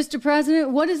 Mr.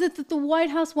 President? What is it that the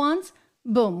White House wants?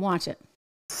 Boom, watch it.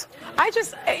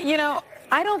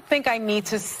 I don't think I need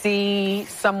to see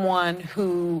someone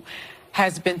who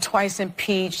has been twice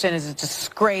impeached and is a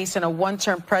disgrace and a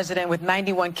one-term president with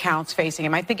 91 counts facing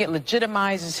him. I think it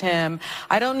legitimizes him.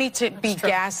 I don't need to be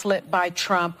gaslit by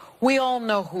Trump. We all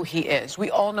know who he is.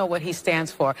 We all know what he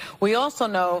stands for. We also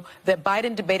know that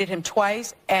Biden debated him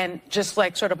twice and just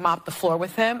like sort of mopped the floor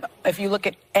with him. If you look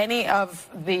at any of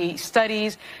the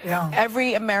studies,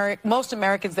 most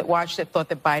Americans that watched it thought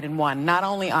that Biden won, not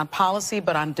only on policy,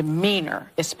 but on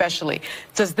demeanor, especially.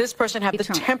 Does this person have the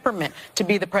temperament to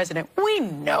be the president? We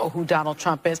know who Donald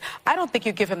Trump is. I don't think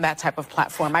you give him that type of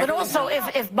platform. But also,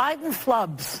 if Biden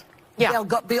flubs, they'll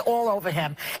be all over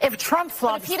him. If Trump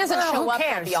flubs, if he doesn't show up,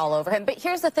 they'll be all over him. But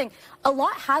here's the thing. A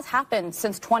lot has happened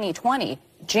since 2020.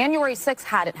 January 6th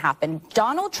hadn't happened.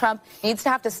 Donald Trump needs to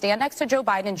have to stand next to Joe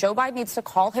Biden. Joe Biden needs to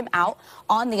call him out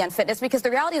on the unfitness, because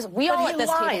the reality is we all at this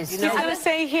table. He's going to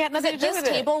say he had nothing to do with it. At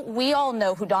this table, we all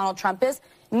know who Donald Trump is.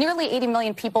 Nearly 80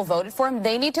 million people voted for him.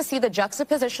 They need to see the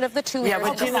juxtaposition of the two leaders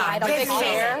and decide on the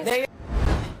fair.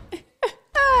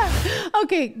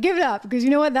 Okay, give it up, because you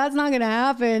know what? That's not going to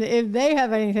happen if they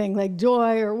have anything like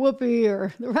Joy or Whoopi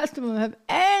or the rest of them have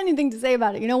anything to say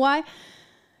about it. You know why?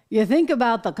 You think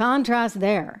about the contrast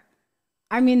there.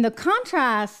 I mean, the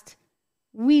contrast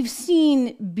we've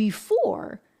seen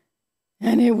before,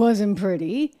 and it wasn't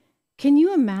pretty. Can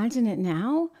you imagine it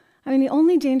now? I mean, the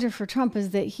only danger for Trump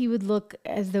is that he would look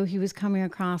as though he was coming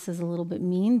across as a little bit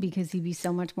mean, because he'd be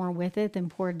so much more with it than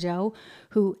poor Joe,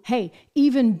 who, hey,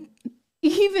 even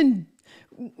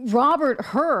Robert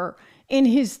Hur in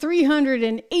his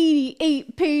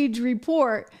 388-page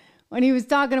report, when he was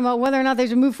talking about whether or not they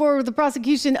should move forward with the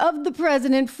prosecution of the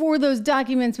president for those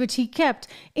documents which he kept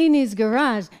in his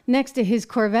garage next to his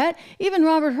Corvette, even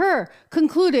Robert Hur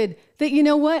concluded that, you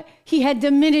know what, he had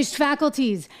diminished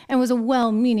faculties and was a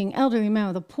well-meaning elderly man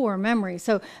with a poor memory.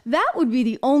 So that would be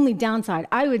the only downside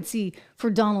I would see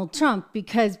for Donald Trump,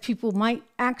 because people might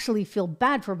actually feel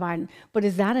bad for Biden. But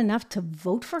is that enough to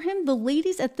vote for him? The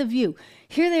ladies at The View,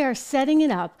 here they are setting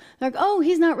it up. They're like, oh,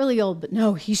 he's not really old, but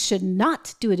no, he should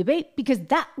not do a debate, because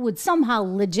that would somehow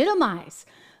legitimize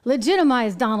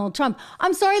Donald Trump.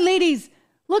 I'm sorry, ladies.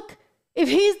 Look, if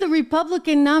he's the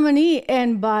Republican nominee,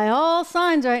 and by all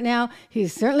signs right now,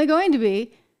 he's certainly going to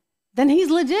be, then he's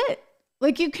legit.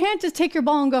 Like, you can't just take your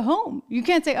ball and go home. You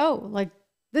can't say, oh, like,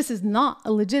 this is not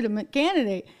a legitimate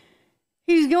candidate.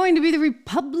 He's going to be the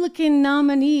Republican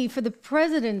nominee for the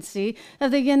presidency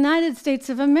of the United States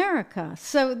of America.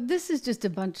 So this is just a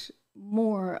bunch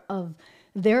more of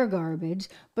their garbage,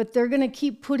 but they're going to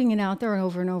keep putting it out there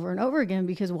over and over and over again,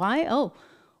 because why? Oh,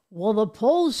 well, the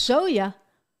polls show you.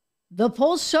 The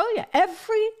polls show you.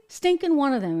 Every stinking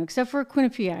one of them, except for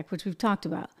Quinnipiac, which we've talked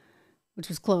about, which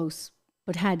was close,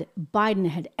 but had Biden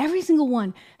ahead. Every single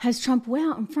one has Trump way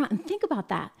out in front. And think about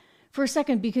that for a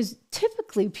second, because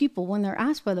typically people, when they're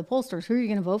asked by the pollsters, who are you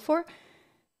going to vote for?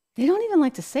 They don't even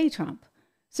like to say Trump.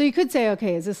 So you could say,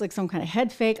 okay, is this like some kind of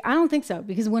head fake? I don't think so,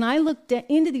 because when I look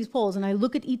into these polls and I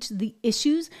look at each of the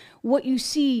issues, what you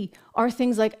see are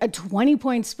things like a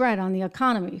 20-point spread on the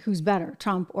economy. Who's better,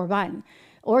 Trump or Biden?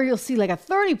 Or you'll see like a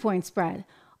 30-point spread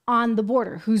on the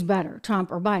border. Who's better,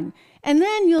 Trump or Biden? And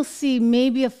then you'll see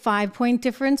maybe a 5-point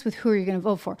difference with who you're going to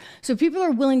vote for. So people are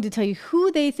willing to tell you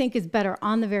who they think is better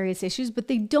on the various issues, but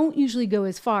they don't usually go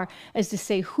as far as to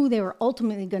say who they were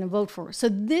ultimately going to vote for. So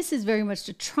this is very much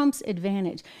to Trump's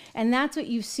advantage. And that's what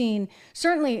you've seen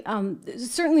certainly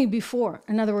before.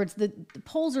 In other words, the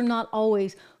polls are not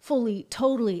always fully,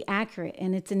 totally accurate,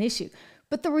 and it's an issue.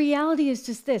 But the reality is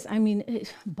just this. I mean,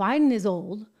 Biden is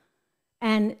old,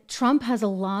 and Trump has a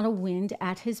lot of wind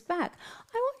at his back.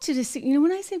 I want you to see, you know,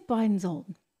 when I say Biden's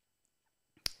old,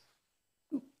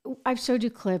 I've showed you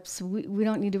clips. We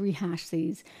don't need to rehash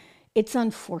these. It's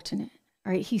unfortunate,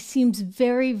 all right? He seems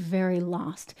very, very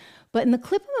lost. But in the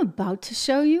clip I'm about to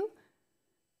show you,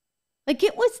 like,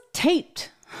 it was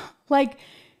taped. Like,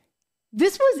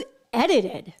 this was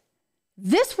edited.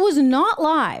 This was not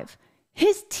live.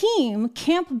 His team,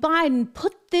 Camp Biden,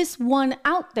 put this one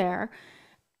out there,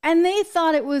 and they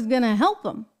thought it was going to help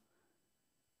him.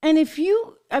 And if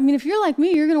you're like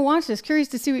me, you're going to watch this. Curious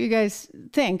to see what you guys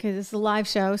think. This is a live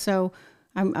show, so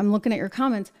I'm looking at your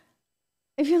comments.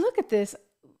 If you look at this,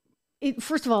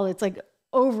 first of all, it's like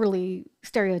overly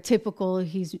stereotypical.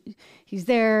 He's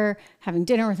there having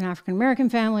dinner with an African-American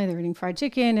family. They're eating fried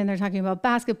chicken, and they're talking about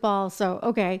basketball. So,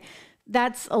 okay,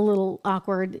 that's a little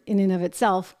awkward in and of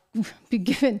itself,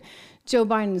 given Joe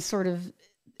Biden's sort of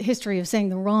history of saying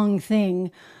the wrong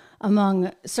thing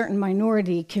among certain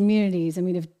minority communities. I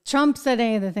mean, if Trump said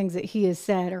any of the things that he has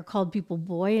said or called people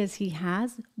boy as he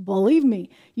has, believe me,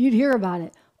 you'd hear about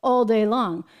it all day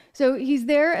long. So he's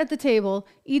there at the table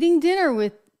eating dinner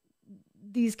with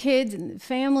these kids and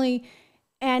family,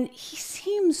 and he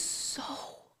seems so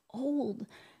old.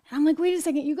 And I'm like, wait a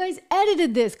second, you guys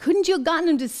edited this. Couldn't you have gotten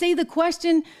him to say the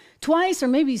question twice or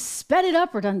maybe sped it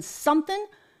up or done something?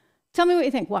 Tell me what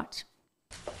you think. Watch.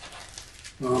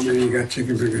 Well, man, you got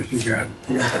chicken fingers, you got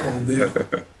the whole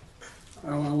deal.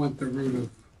 I went the route of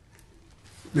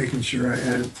making sure I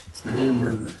had a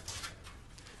hamburger.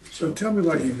 So tell me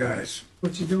about you guys.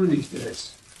 What you doing these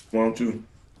days? Why don't you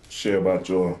share about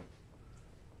your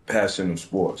passion of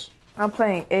sports? I'm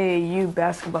playing AAU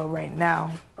basketball right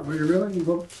now. Are you really?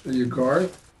 Are you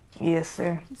guard? Yes,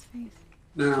 sir.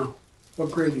 Now,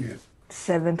 what grade are you in?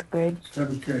 7th grade.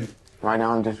 7th grade. Right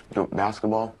now, I'm just doing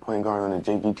basketball, playing guard on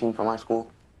the JV team for my school.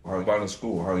 How about in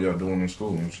school? How y'all doing in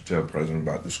school? You should tell the president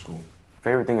about the school.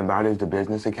 Favorite thing about it is the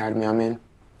business academy I'm in.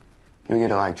 You get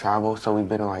to like travel, so we've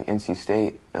been to like NC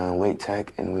State, Wake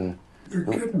Tech, and You're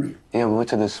kidding me. Yeah, we went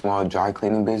to this small dry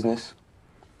cleaning business,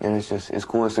 and it's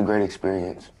cool. It's a great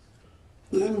experience.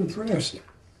 I'm impressed. Is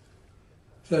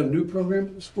that a new program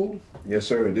at the school? Yes,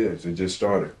 sir, it is. It just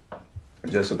started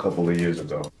just a couple of years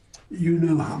ago. You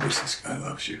know how much this guy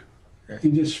loves you.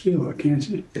 You just feel it, can't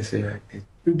you? Yes, sir.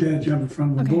 Your dad jumped in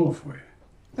front of a bull for you.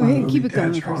 Okay, keep it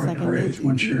going Dad's for a hard to second. raise.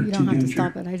 Once you're a You don't have to teenager,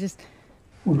 stop it. I just...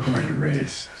 we're hard to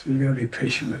raise. So you gotta be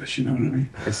patient with us, you know what I mean?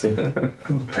 Yes, sir.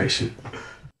 A little patient.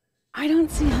 I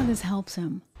don't see how this helps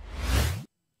him.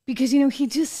 Because, he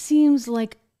just seems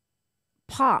like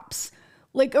Pops.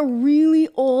 Like a really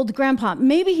old grandpa.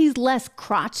 Maybe he's less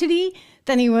crotchety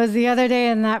than he was the other day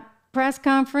in that press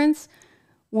conference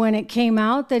when it came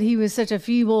out that he was such a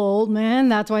feeble old man.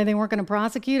 That's why they weren't going to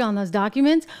prosecute on those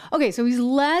documents. Okay, so he's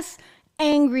less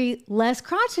angry, less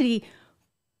crotchety,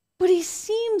 but he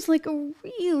seems like a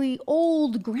really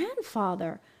old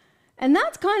grandfather. And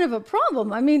that's kind of a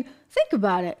problem. I mean, think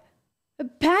about it.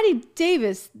 Patty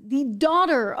Davis, the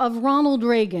daughter of Ronald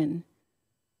Reagan,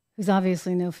 who's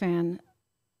obviously no fan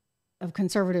of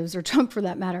conservatives or Trump for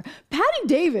that matter. Patty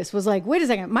Davis was like, wait a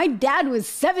second, my dad was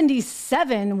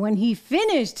 77 when he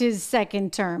finished his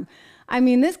second term. I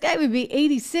mean, this guy would be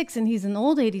 86 and he's an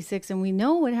old 86, and we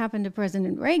know what happened to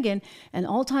President Reagan and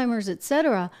Alzheimer's,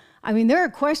 etc. I mean, there are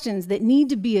questions that need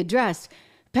to be addressed.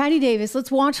 Patty Davis,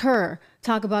 let's watch her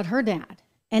talk about her dad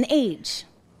and age.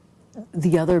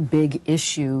 The other big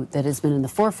issue that has been in the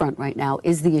forefront right now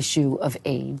is the issue of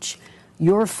age.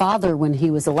 Your father, when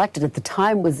he was elected at the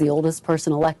time, was the oldest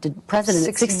person elected president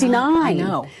at 69. I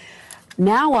know.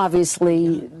 Now,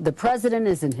 obviously, the president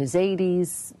is in his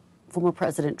 80s. Former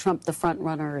President Trump, the front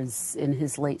runner, is in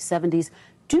his late 70s.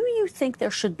 Do you think there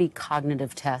should be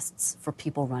cognitive tests for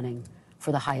people running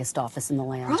for the highest office in the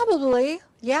land? Probably,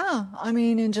 yeah. I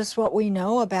mean, in just what we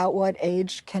know about what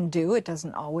age can do, it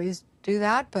doesn't always do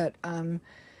that, but it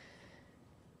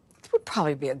would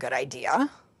probably be a good idea.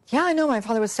 Yeah, I know. My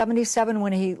father was 77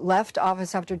 when he left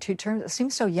office after 2 terms. It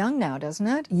seems so young now, doesn't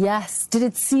it? Yes. Did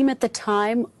it seem at the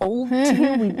time old to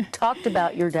you? We talked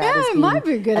about your dad as it being, might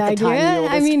be a good at the idea. time, the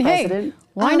oldest I mean, president. hey,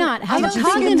 why not? Have a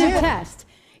cognitive test.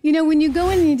 When you go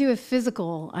in and you do a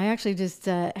physical, I actually just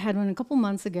had one a couple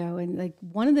months ago, and like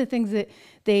one of the things that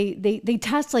they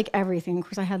test like everything. Of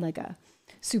course, I had like a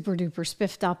super duper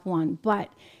spiffed up one, but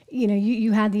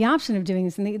you had the option of doing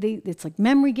this, and it's like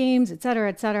memory games, et cetera,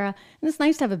 et cetera. And it's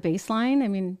nice to have a baseline. I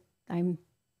mean, I'm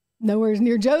nowhere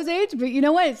near Joe's age, but you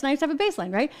know what? It's nice to have a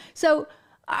baseline, right? So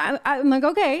I'm like,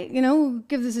 okay,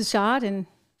 give this a shot and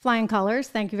flying colors.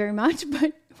 Thank you very much.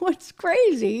 But what's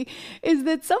crazy is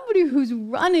that somebody who's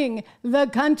running the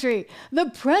country, the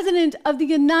president of the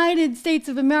United States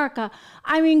of America,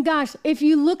 I mean, gosh, if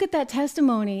you look at that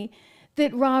testimony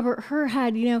that Robert Hur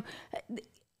had,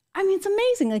 I mean, it's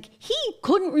amazing. Like, he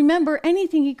couldn't remember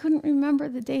anything. He couldn't remember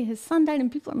the day his son died, and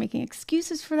people are making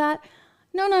excuses for that.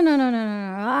 No.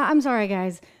 I'm sorry,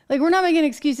 guys. Like, we're not making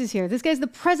excuses here. This guy's the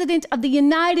president of the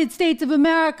United States of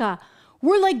America.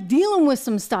 We're, like, dealing with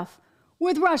some stuff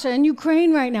with Russia and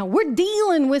Ukraine right now. We're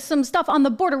dealing with some stuff on the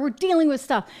border. We're dealing with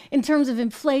stuff in terms of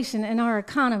inflation in our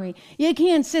economy. You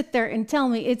can't sit there and tell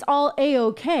me it's all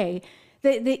A-okay.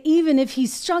 That even if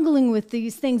he's struggling with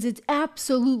these things, it's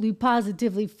absolutely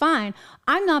positively fine.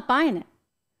 I'm not buying it.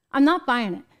 I'm not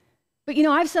buying it. But,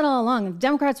 I've said all along, if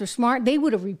Democrats were smart, they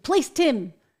would have replaced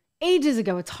him ages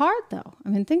ago. It's hard, though. I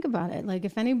mean, think about it. Like,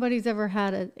 if anybody's ever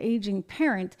had an aging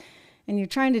parent and you're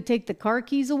trying to take the car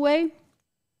keys away,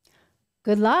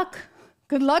 good luck.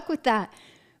 Good luck with that.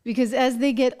 Because as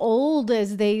they get old,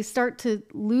 as they start to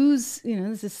lose,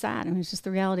 this is sad. I mean, it's just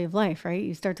the reality of life, right?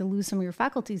 You start to lose some of your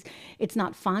faculties. It's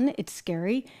not fun. It's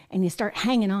scary. And you start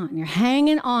hanging on. You're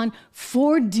hanging on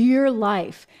for dear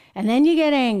life. And then you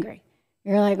get angry.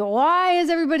 You're like, why is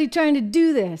everybody trying to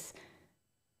do this?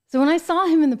 So when I saw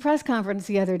him in the press conference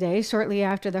the other day, shortly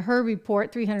after the Hur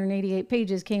report, 388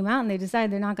 pages came out, and they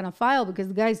decided they're not going to file because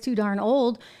the guy's too darn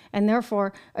old, and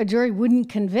therefore a jury wouldn't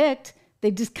convict. They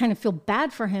just kind of feel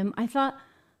bad for him. I thought,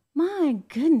 my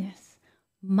goodness,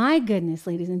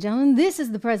 ladies and gentlemen, this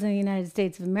is the President of the United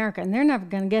States of America, and they're never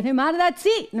going to get him out of that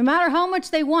seat, no matter how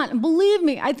much they want. And believe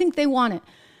me, I think they want it.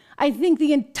 I think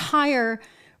the entire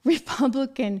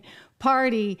Republican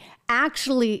Party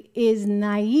actually is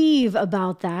naive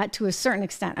about that to a certain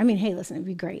extent. I mean, hey, listen, it'd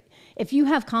be great. If you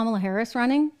have Kamala Harris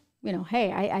running, you know,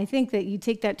 hey, I think that you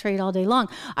take that trade all day long.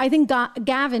 I think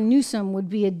Gavin Newsom would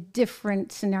be a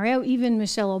different scenario. Even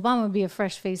Michelle Obama would be a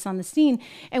fresh face on the scene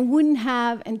and wouldn't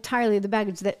have entirely the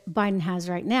baggage that Biden has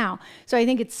right now. So I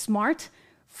think it's smart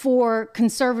for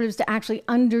conservatives to actually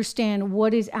understand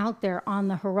what is out there on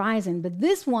the horizon. But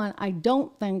this one, I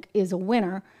don't think is a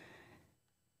winner.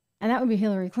 And that would be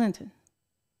Hillary Clinton.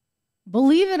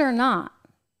 Believe it or not,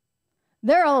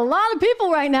 there are a lot of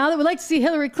people right now that would like to see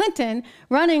Hillary Clinton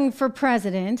running for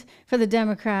president for the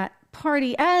Democrat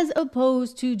Party as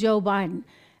opposed to Joe Biden.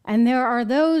 And there are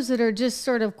those that are just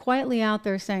sort of quietly out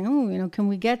there saying, oh, you know, can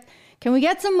we get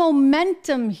some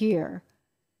momentum here?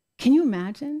 Can you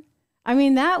imagine? I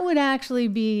mean, that would actually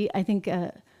be, I think,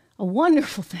 a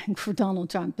wonderful thing for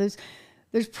Donald Trump.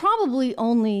 There's probably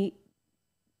only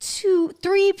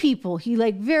 2-3 people he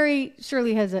like very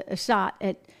surely has a shot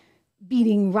at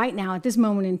beating right now at this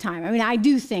moment in time. I mean, I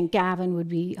do think Gavin would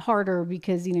be harder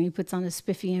because, you know, he puts on a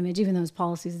spiffy image, even though his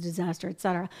policy is a disaster, et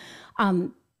cetera.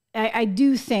 I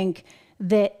do think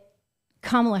that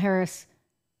Kamala Harris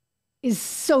is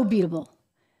so beatable,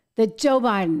 that Joe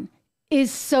Biden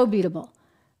is so beatable.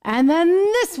 And then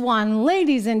this one,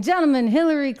 ladies and gentlemen,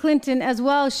 Hillary Clinton as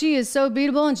well. She is so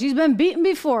beatable, and she's been beaten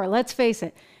before, let's face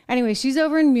it. Anyway, she's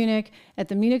over in Munich at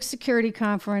the Munich Security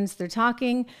Conference. They're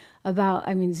talking about,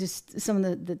 I mean, just some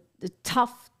of the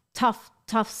tough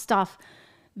stuff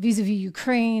vis-a-vis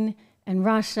Ukraine and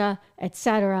Russia,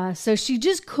 etc. So she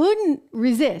just couldn't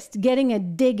resist getting a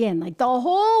dig in. Like the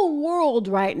whole world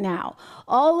right now,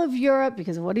 all of Europe,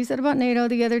 because of what he said about NATO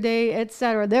the other day,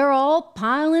 etc. They're all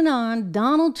piling on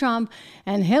Donald Trump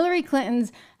and Hillary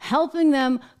Clinton's helping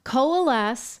them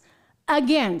coalesce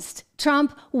against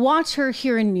Trump. Watch her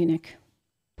here in Munich.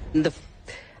 The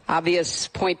obvious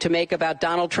point to make about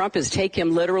Donald Trump is take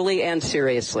him literally and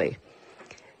seriously.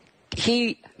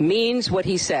 He means what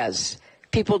he says.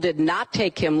 People did not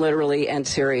take him literally and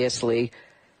seriously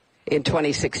in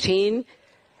 2016.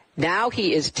 Now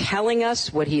he is telling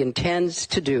us what he intends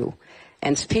to do.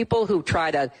 And people who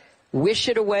try to wish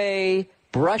it away,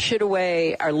 brush it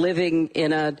away, are living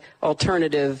in an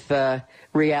alternative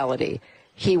reality.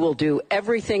 He will do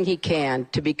everything he can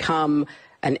to become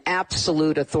an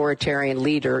absolute authoritarian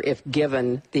leader if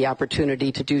given the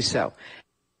opportunity to do so.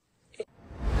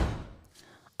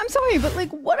 I'm sorry, but like,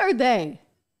 what are they?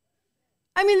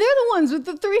 I mean, they're the ones with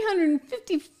the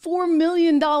 $354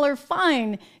 million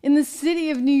fine in the city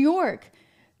of New York.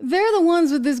 They're the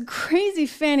ones with this crazy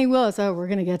Fani Willis. Oh, we're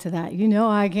going to get to that. You know,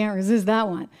 I can't resist that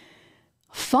one.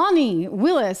 Fani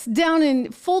Willis down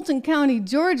in Fulton County,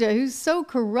 Georgia, who's so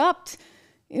corrupt.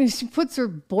 You know, she puts her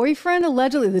boyfriend,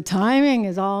 allegedly, the timing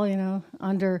is all, you know,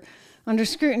 under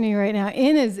scrutiny right now,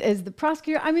 in as the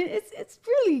prosecutor. I mean, it's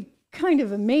really kind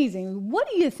of amazing. What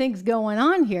do you think's going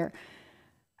on here?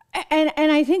 And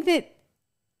I think that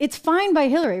it's fine by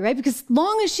Hillary, right? Because as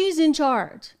long as she's in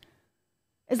charge,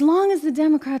 as long as the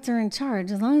Democrats are in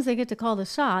charge, as long as they get to call the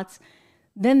shots,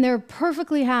 then they're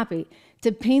perfectly happy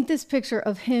to paint this picture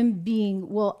of him being,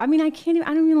 well, I mean, I don't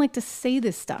even like to say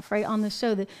this stuff, right, on the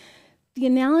show. The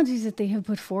analogies that they have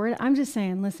put forward, I'm just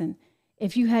saying, listen,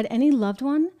 if you had any loved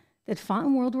one that fought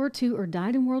in World War II or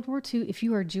died in World War II, if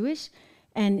you are Jewish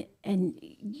and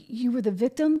you were the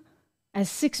victim, as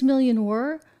 6 million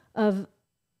were, of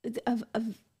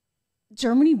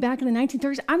Germany back in the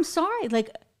 1930s, I'm sorry. Like,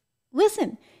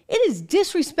 listen, it is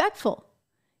disrespectful.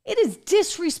 It is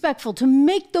disrespectful to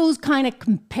make those kind of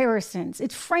comparisons.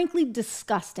 It's frankly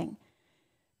disgusting.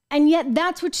 And yet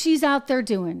that's what she's out there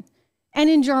doing. And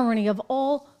in Germany, of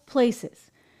all places.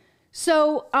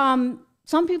 So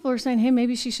some people are saying, hey,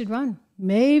 maybe she should run.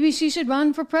 Maybe she should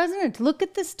run for president. Look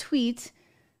at this tweet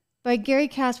by Gary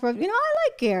Kasparov. You know, I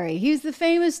like Gary. He's the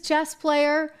famous chess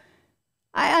player.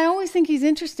 I always think he's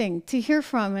interesting to hear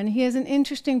from, and he has an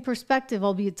interesting perspective,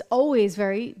 albeit it's always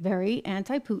very, very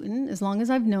anti-Putin, as long as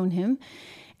I've known him.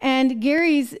 And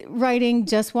Gary's writing,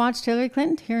 just watched Hillary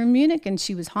Clinton here in Munich, and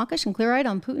she was hawkish and clear-eyed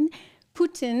on Putin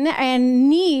and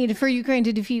need for Ukraine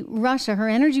to defeat Russia. Her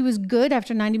energy was good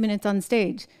after 90 minutes on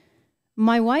stage.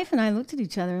 My wife and I looked at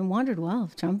each other and wondered, well,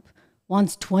 if Trump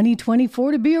wants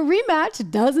 2024 to be a rematch.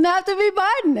 It doesn't have to be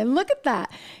Biden. And look at that.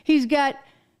 He's got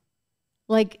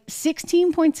like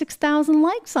 16.6 thousand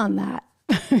likes on that.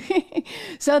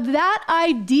 So that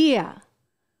idea,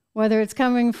 whether it's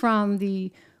coming from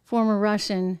the former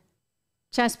Russian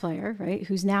chess player, right,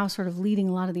 who's now sort of leading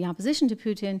a lot of the opposition to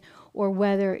Putin, or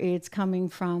whether it's coming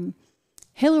from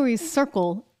Hillary's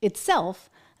circle itself,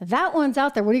 that one's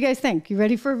out there. What do you guys think? You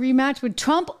ready for a rematch? Would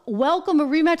Trump welcome a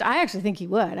rematch? I actually think he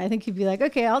would. I think he'd be like,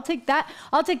 okay, I'll take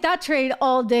that trade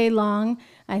all day long.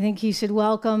 I think he should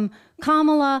welcome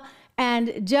Kamala.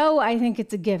 And Joe, I think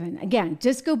it's a given. Again,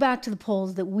 just go back to the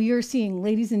polls that we are seeing,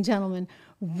 ladies and gentlemen,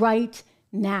 right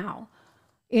now.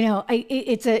 You know,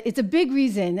 it's a big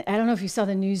reason. I don't know if you saw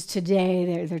the news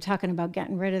today. They're talking about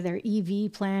getting rid of their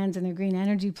EV plans and their green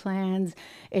energy plans.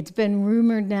 It's been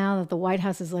rumored now that the White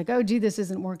House is like, oh, gee, this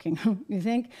isn't working. You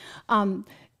think?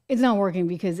 It's not working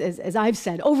because, as I've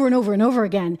said over and over and over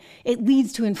again, it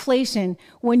leads to inflation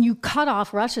when you cut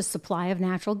off Russia's supply of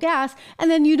natural gas,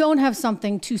 and then you don't have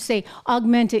something to, say,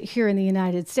 augment it here in the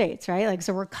United States, right? Like,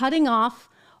 so we're cutting off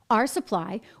our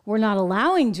supply. We're not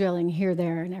allowing drilling here,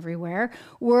 there, and everywhere.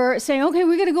 We're saying, okay,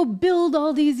 we got to go build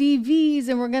all these EVs,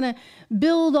 and we're going to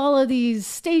build all of these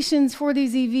stations for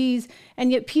these EVs.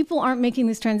 And yet people aren't making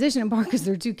this transition in part because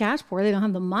they're too cash poor. They don't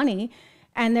have the money,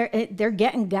 and they're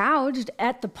getting gouged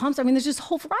at the pumps. I mean, there's just a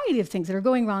whole variety of things that are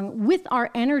going wrong with our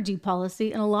energy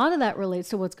policy. And a lot of that relates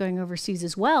to what's going overseas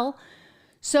as well.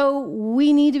 So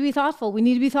we need to be thoughtful. We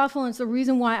need to be thoughtful. And it's the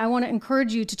reason why I want to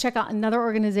encourage you to check out another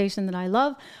organization that I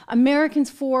love, Americans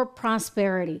for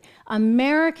Prosperity,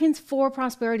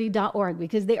 AmericansForProsperity.org,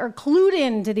 because they are clued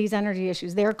into these energy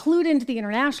issues. They are clued into the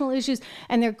international issues,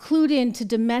 and they're clued into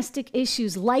domestic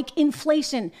issues like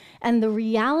inflation and the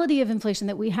reality of inflation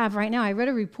that we have right now. I read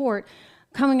a report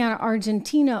coming out of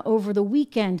Argentina over the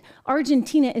weekend.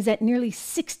 Argentina is at nearly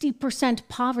 60%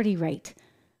 poverty rate.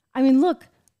 I mean, look,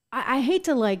 I hate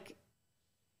to like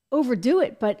overdo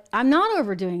it, but I'm not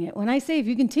overdoing it when I say if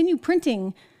you continue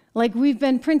printing like we've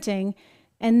been printing,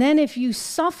 and then if you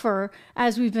suffer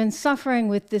as we've been suffering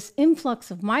with this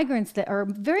influx of migrants that are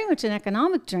very much an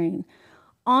economic drain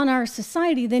on our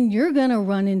society, then you're going to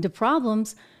run into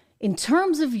problems in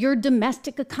terms of your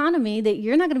domestic economy that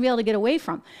you're not going to be able to get away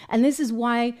from. And this is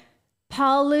why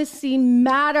policy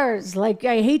matters. Like,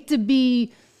 I hate to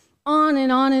be on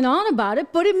and on and on about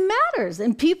it, but it matters.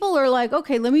 And people are like,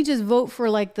 okay, let me just vote for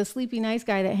like the sleepy nice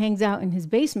guy that hangs out in his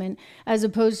basement, as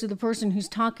opposed to the person who's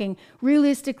talking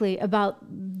realistically about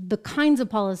the kinds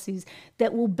of policies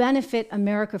that will benefit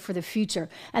America for the future.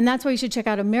 And that's why you should check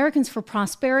out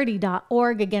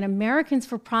AmericansForProsperity.org. Again,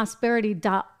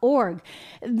 AmericansForProsperity.org.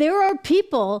 There are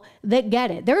people that get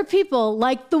it. There are people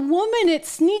like the woman at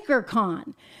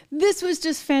SneakerCon. This was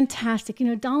just fantastic. You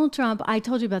know, Donald Trump, I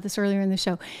told you about this earlier in the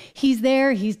show. He's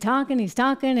there, he's talking,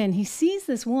 and he sees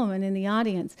this woman in the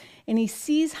audience, and he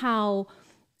sees how,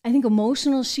 I think,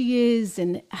 emotional she is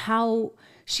and how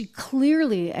she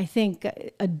clearly, I think,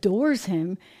 adores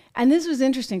him. And this was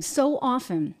interesting. So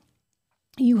often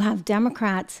you have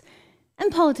Democrats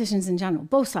and politicians in general,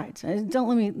 both sides. Don't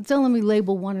let me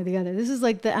label one or the other. This is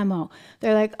like the MO.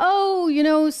 They're like, oh, you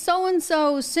know,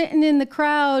 so-and-so sitting in the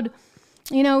crowd,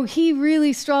 you know, he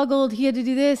really struggled. He had to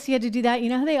do this, he had to do that. You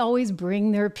know how they always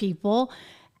bring their people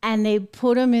and they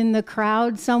put them in the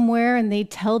crowd somewhere and they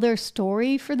tell their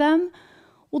story for them?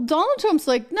 Well, Donald Trump's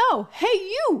like, no, hey,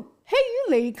 you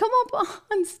lady, come up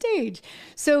on stage.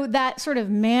 So that sort of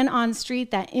man on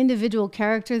street, that individual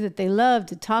character that they love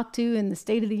to talk to in the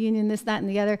State of the Union, this, that, and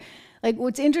the other. Like,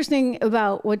 what's interesting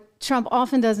about what Trump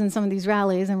often does in some of these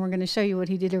rallies, and we're going to show you what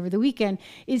he did over the weekend,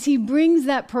 is he brings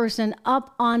that person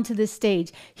up onto the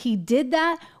stage. He did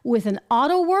that with an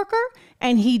auto worker,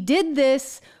 and he did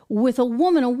this with a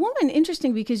woman. A woman,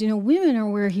 interesting, because, you know, women are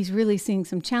where he's really seeing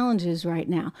some challenges right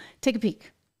now. Take a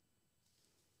peek.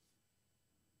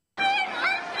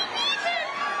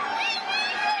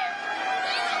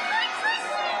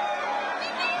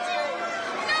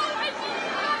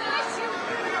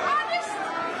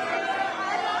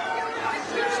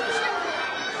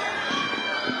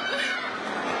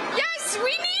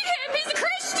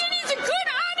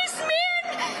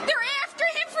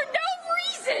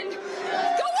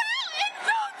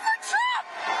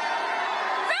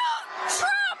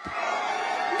 Trump!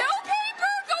 No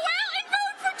paper,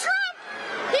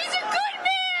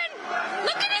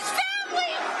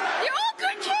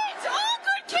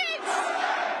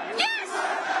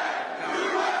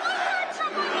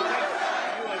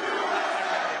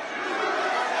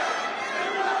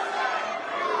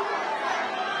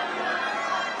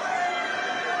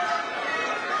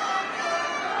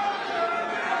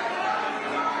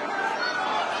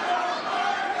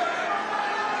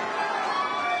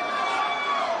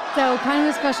 So kind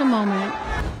of a special moment.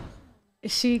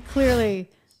 She clearly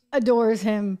adores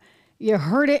him. You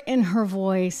heard it in her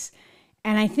voice.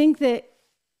 And I think that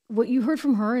what you heard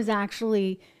from her is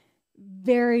actually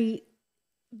very,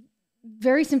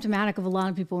 very symptomatic of a lot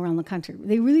of people around the country.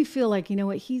 They really feel like, you know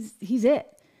what, he's it.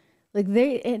 Like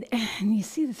and you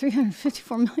see the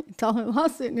 $354 million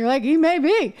lawsuit and you're like, he may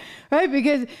be, right?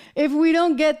 Because if we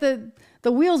don't get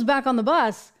the wheels back on the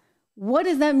bus, what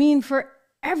does that mean for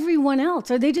everyone else?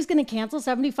 Are they just going to cancel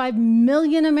 75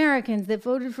 million Americans that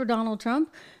voted for Donald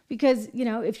Trump? Because, you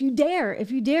know, if you dare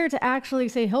to actually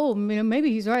say, oh, you know,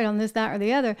 maybe he's right on this, that, or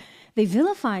the other, they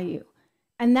vilify you.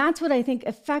 And that's what I think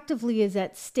effectively is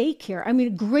at stake here. I mean,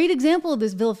 a great example of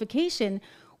this vilification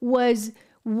was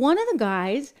one of the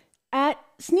guys at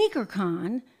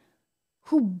SneakerCon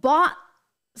who bought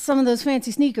some of those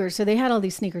fancy sneakers. So they had all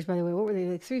these sneakers, by the way. What were they,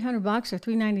 like $300 or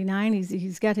 $399?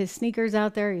 He's got his sneakers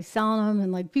out there. He's selling them.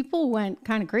 And like people went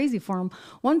kind of crazy for him.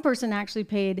 One person actually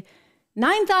paid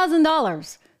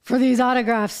 $9,000 for these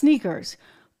autographed sneakers.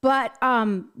 But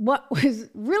what was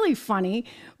really funny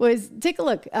was, take a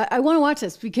look. I want to watch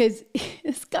this because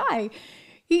this guy,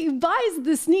 he buys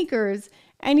the sneakers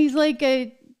and he's like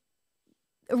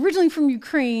originally from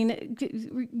Ukraine,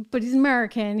 but he's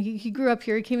American. He grew up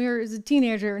here. He came here as a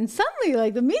teenager. And suddenly,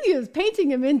 like, the media is painting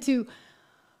him into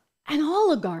an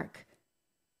oligarch.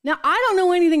 Now, I don't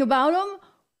know anything about him,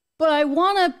 but I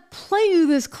want to play you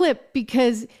this clip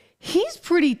because he's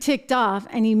pretty ticked off,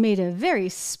 and he made a very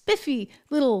spiffy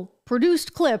little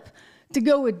produced clip to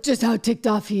go with just how ticked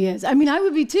off he is. I mean, I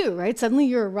would be too, right? Suddenly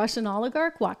you're a Russian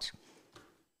oligarch. Watch.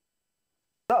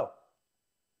 So,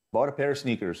 bought a pair of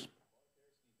sneakers.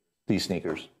 These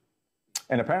sneakers.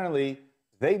 And apparently,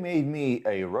 they made me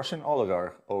a Russian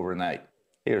oligarch overnight.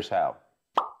 Here's how.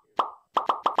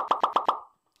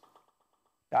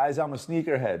 Guys, I'm a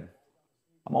sneakerhead.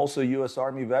 I'm also a U.S.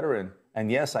 Army veteran. And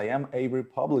yes, I am a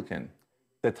Republican.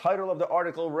 The title of the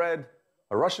article read,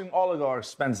 "A Russian oligarch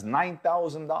spends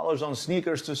 $9,000 on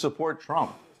sneakers to support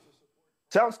Trump."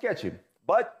 Sounds sketchy,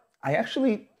 but I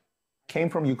actually came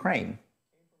from Ukraine.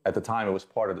 At the time, it was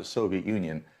part of the Soviet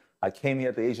Union. I came here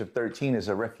at the age of 13 as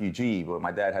a refugee, but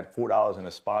my dad had $4 in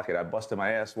his pocket. I busted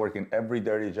my ass working every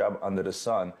dirty job under the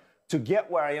sun to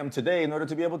get where I am today in order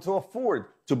to be able to afford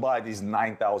to buy these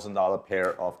 $9,000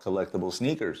 pair of collectible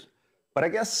sneakers. But I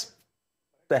guess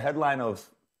the headline of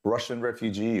Russian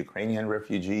refugee, Ukrainian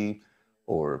refugee,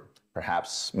 or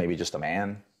perhaps maybe just a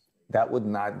man, that would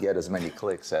not get as many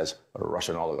clicks as a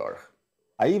Russian oligarch.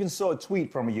 I even saw a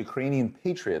tweet from a Ukrainian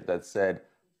patriot that said,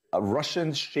 a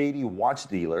Russian shady watch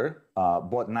dealer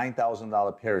bought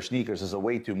 $9,000 pair of sneakers as a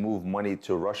way to move money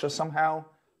to Russia somehow.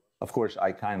 Of course,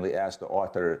 I kindly asked the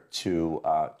author to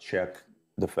check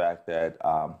the fact that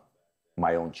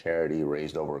my own charity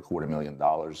raised over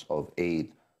 $250,000 of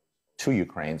aid to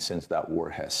Ukraine since that war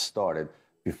has started,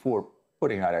 before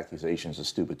putting out accusations of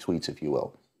stupid tweets, if you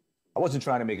will. I wasn't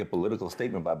trying to make a political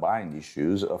statement by buying these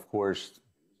shoes. Of course,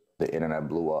 the internet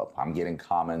blew up. I'm getting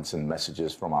comments and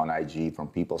messages from on IG from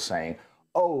people saying,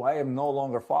 oh, I am no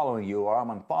longer following you, or I'm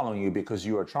unfollowing you because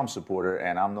you're a Trump supporter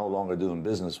and I'm no longer doing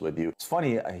business with you. It's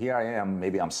funny, here I am,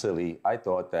 maybe I'm silly. I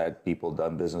thought that people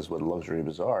done business with Luxury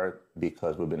Bazaar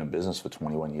because we've been in business for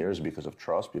 21 years, because of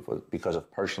trust, because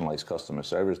of personalized customer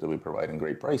service that we provide and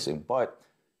great pricing. But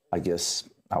I guess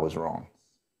I was wrong.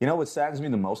 You know what saddens me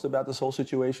the most about this whole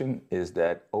situation is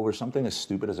that over something as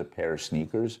stupid as a pair of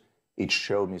sneakers, it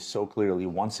showed me so clearly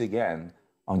once again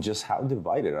on just how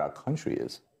divided our country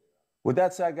is. With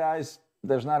that said, guys,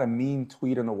 there's not a mean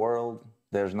tweet in the world.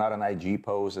 There's not an IG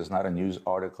post. There's not a news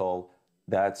article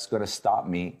that's going to stop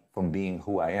me from being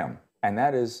who I am. And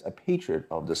that is a patriot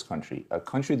of this country, a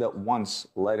country that once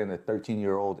let in a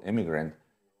 13-year-old immigrant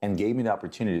and gave me the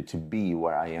opportunity to be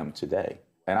where I am today.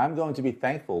 And I'm going to be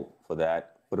thankful for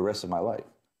that for the rest of my life.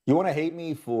 You want to hate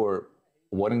me for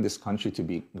wanting this country to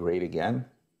be great again?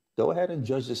 Go ahead and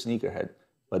judge the sneakerhead.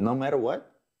 But no matter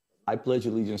what, I pledge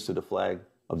allegiance to the flag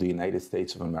of the United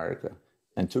States of America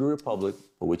and to the republic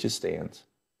for which it stands,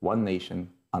 one nation,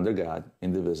 under God,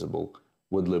 indivisible,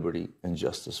 with liberty and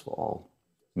justice for all.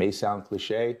 May sound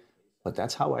cliche, but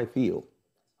that's how I feel.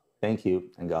 Thank you,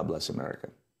 and God bless America.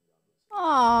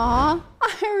 Aw,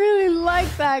 I really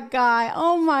like that guy.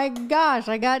 Oh my gosh,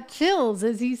 I got chills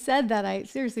as he said that. I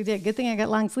seriously did. Good thing I got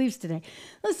long sleeves today.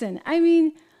 Listen, I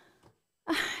mean,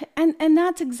 and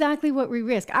that's exactly what we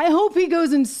risk. I hope he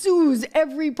goes and sues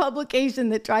every publication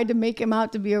that tried to make him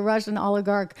out to be a Russian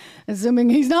oligarch, assuming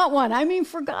he's not one. I mean,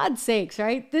 for God's sakes,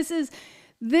 right? This is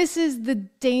the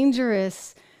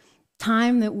dangerous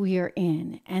time that we are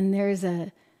in. And there's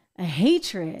an a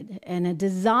hatred and a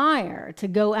desire to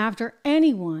go after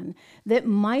anyone that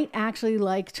might actually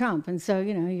like Trump. And so,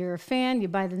 you know, you're a fan, you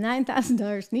buy the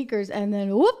 $9,000 sneakers, and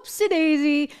then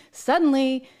whoopsie-daisy,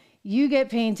 suddenly you get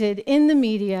painted in the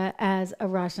media as a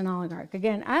Russian oligarch.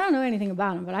 Again, I don't know anything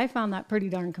about him, but I found that pretty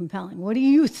darn compelling. What do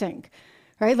you think?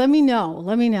 Right? Let me know.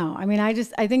 Let me know. I mean, I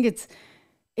think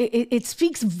it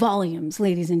speaks volumes,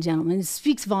 ladies and gentlemen. It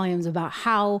speaks volumes about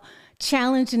how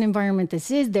challenged an environment this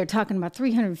is. They're talking about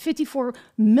 $354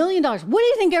 million. What do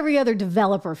you think every other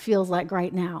developer feels like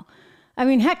right now? I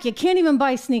mean, heck, you can't even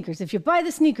buy sneakers. If you buy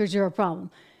the sneakers, you're a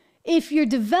problem. If you're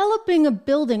developing a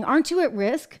building, aren't you at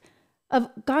risk of,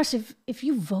 gosh, if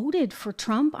you voted for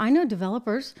Trump? I know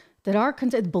developers that are,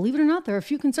 believe it or not, there are a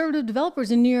few conservative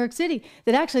developers in New York City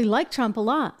that actually like Trump a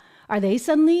lot. Are they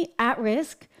suddenly at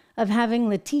risk of having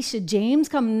Letitia James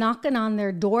come knocking on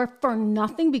their door for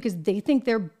nothing because they think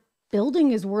their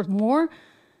building is worth more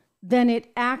than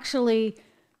it actually,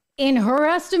 in her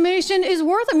estimation, is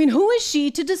worth? I mean, who is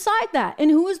she to decide that? And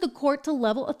who is the court to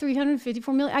level a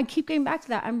 $354 million? I keep getting back to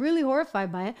that. I'm really horrified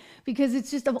by it because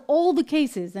it's just, of all the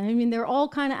cases, and I mean, they're all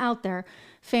kind of out there,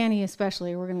 Fani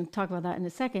especially, we're going to talk about that in a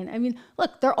second. I mean,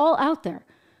 look, they're all out there.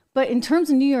 But in terms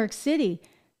of New York City,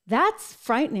 that's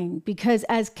frightening because,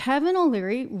 as Kevin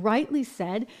O'Leary rightly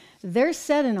said, they're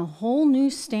setting a whole new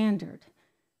standard.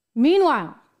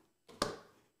 Meanwhile,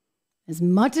 as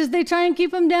much as they try and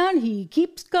keep him down, he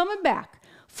keeps coming back.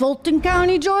 Fulton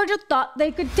County, Georgia thought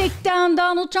they could take down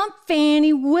Donald Trump.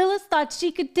 Fani Willis thought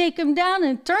she could take him down.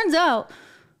 And it turns out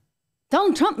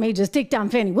Donald Trump may just take down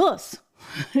Fani Willis.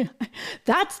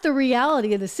 That's the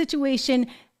reality of the situation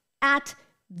at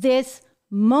this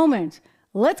moment.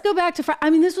 Let's go back to, I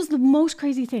mean, this was the most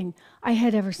crazy thing I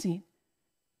had ever seen.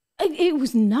 It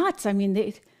was nuts. I mean,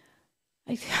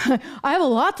 I have a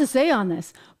lot to say on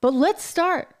this, but let's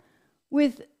start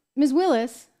with Ms.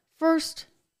 Willis first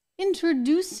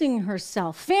introducing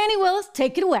herself. Fani Willis,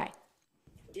 take it away.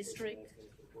 District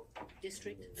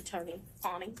Attorney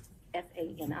Fani,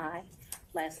 F-A-N-I.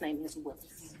 Last name is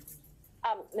Willis.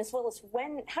 Ms. Willis,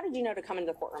 how did you know to come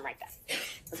into the courtroom right then?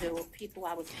 There were people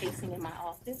I was facing in my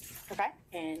office. Okay.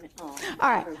 And all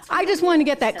right, I just wanted to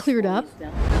get that cleared up.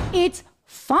 It's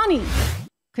Fani.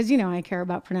 Because, you know, I care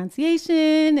about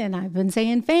pronunciation, and I've been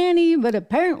saying Fanny, but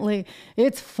apparently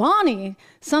it's Fani,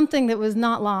 something that was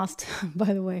not lost,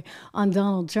 by the way, on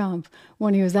Donald Trump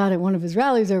when he was out at one of his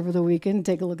rallies over the weekend.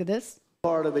 Take a look at this.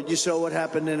 Part of it. You saw what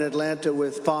happened in Atlanta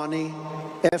with Fani,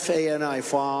 F-A-N-I,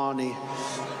 Fani.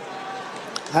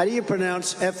 How do you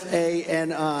pronounce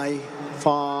F-A-N-I,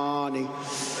 Fani?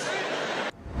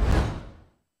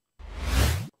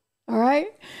 All right.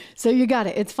 So you got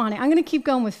it. It's Fani. I'm going to keep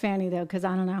going with Fanny, though, because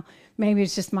I don't know. Maybe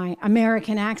it's just my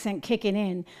American accent kicking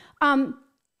in.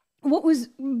 What was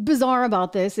bizarre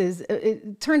about this is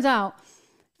it turns out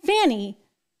Fanny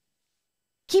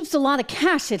keeps a lot of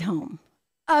cash at home.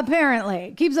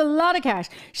 Apparently. Keeps a lot of cash.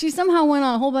 She somehow went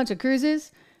on a whole bunch of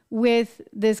cruises with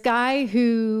this guy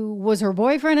who was her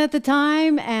boyfriend at the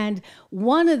time. And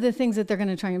one of the things that they're going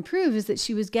to try and prove is that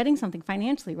she was getting something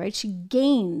financially, right? She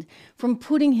gained from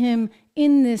putting him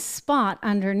in this spot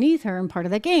underneath her. And part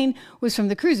of that gain was from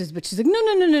the cruises. But she's like,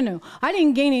 no. I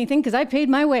didn't gain anything because I paid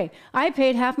my way. I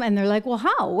paid half. And they're like, well,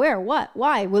 how, where, what,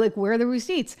 why? Well, like, where are the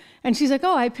receipts? And she's like,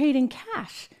 oh, I paid in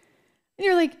cash. And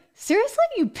you're like, seriously?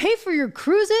 You pay for your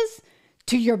cruises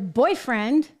to your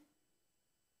boyfriend?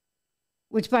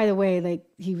 Which, by the way, like,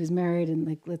 he was married, and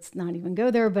like, let's not even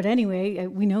go there. But anyway,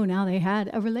 we know now they had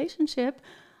a relationship.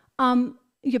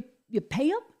 You pay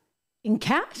him in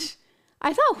cash?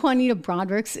 I thought Juanita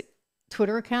Broderick's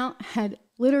Twitter account had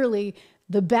literally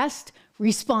the best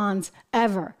response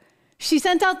ever. She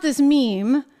sent out this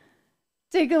meme.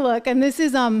 Take a look, and this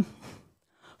is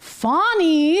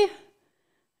Fani.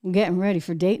 I'm getting ready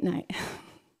for date night.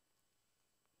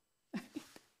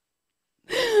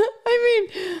 I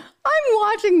mean, I'm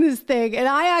watching this thing, and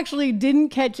I actually didn't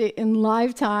catch it in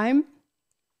live time.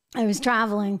 I was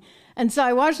traveling, and so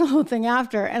I watched the whole thing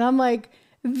after, and I'm like,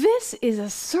 this is a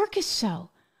circus show.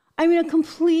 I mean, a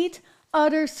complete,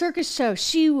 utter circus show.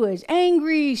 She was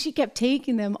angry. She kept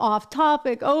taking them off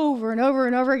topic over and over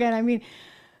and over again. I mean,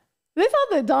 they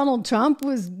thought that Donald Trump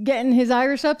was getting his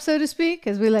Irish up, so to speak,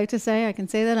 as we like to say. I can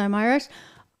say that I'm Irish.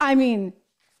 I mean,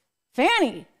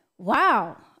 Fani,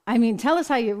 wow. I mean, tell us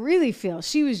how you really feel.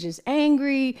 She was just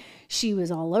angry. She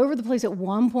was all over the place. At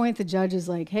one point, the judge is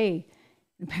like, hey,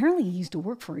 apparently he used to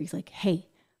work for her. He's like, hey,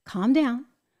 calm down.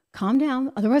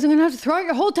 Otherwise, I'm going to have to throw out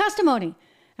your whole testimony.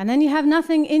 And then you have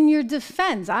nothing in your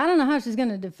defense. I don't know how she's going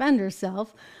to defend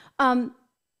herself.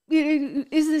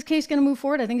 Is this case going to move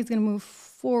forward? I think it's going to move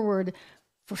forward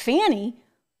for Fani,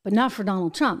 but not for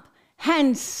Donald Trump.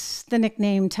 Hence the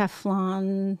nickname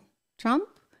Teflon Trump,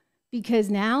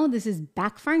 because now this is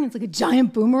backfiring. It's like a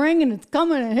giant boomerang, and it's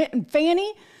coming and hitting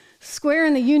Fani square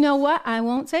in the you-know-what. I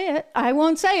won't say it,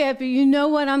 but you know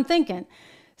what I'm thinking.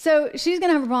 So she's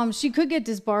going to have a problem. She could get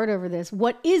disbarred over this.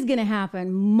 What is going to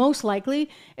happen, most likely,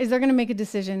 is they're going to make a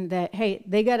decision that, hey,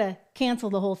 they got to cancel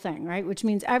the whole thing, right? Which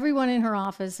means everyone in her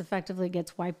office effectively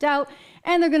gets wiped out,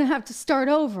 and they're going to have to start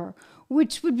over,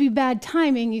 which would be bad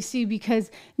timing, you see, because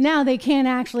now they can't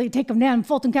actually take them down in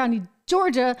Fulton County,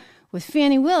 Georgia, with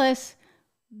Fani Willis,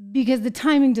 because the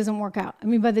timing doesn't work out. I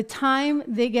mean, by the time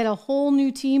they get a whole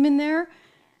new team in there,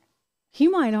 he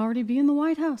might already be in the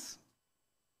White House.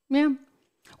 Yeah.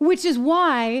 Which is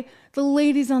why the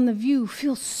ladies on The View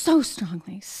feel so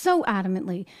strongly, so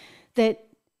adamantly that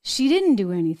she didn't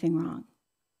do anything wrong.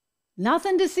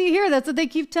 Nothing to see here. That's what they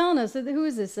keep telling us. Who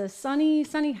is this? Sunny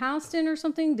Houston or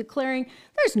something declaring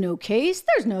there's no case.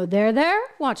 There's no there.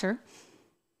 Watch her.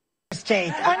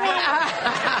 State.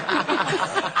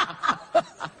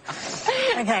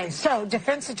 Okay, so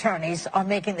defense attorneys are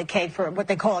making the case for what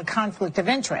they call a conflict of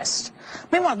interest.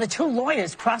 Meanwhile, the two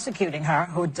lawyers prosecuting her,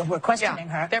 who were questioning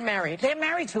her, they're married. They're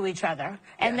married to each other,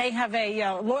 and they have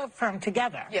a law firm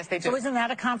together. Yes, they do. So isn't that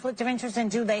a conflict of interest?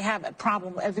 And do they have a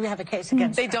problem? Do we have a case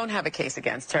against her? They don't have a case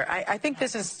against her. I think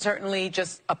this is certainly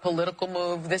just a political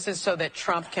move. This is so that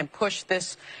Trump can push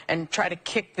this and try to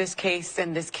kick this case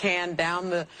and this can down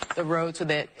the road so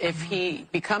that if he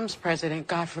becomes president,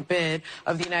 God forbid,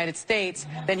 of the United States,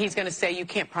 then he's going to say, you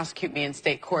can't prosecute me in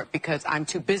state court because I'm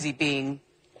too busy being,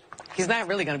 he's not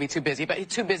really going to be too busy, but he's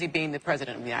too busy being the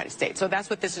president of the United States. So that's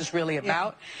what this is really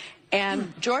about. Yeah.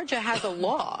 And Georgia has a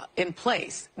law in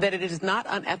place that it is not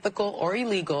unethical or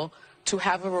illegal to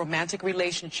have a romantic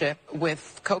relationship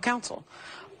with co-counsel,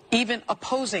 even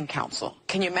opposing counsel.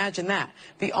 Can you imagine that?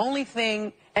 The only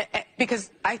thing, because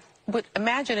I would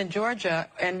imagine in Georgia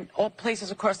and all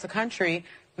places across the country,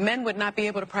 men would not be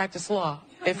able to practice law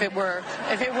if it were.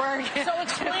 So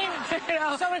explain.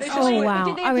 Oh,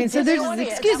 wow. I mean, so there's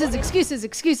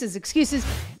excuses.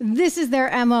 This is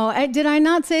their MO. Did I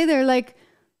not say they're like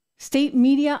state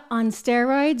media on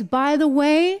steroids? By the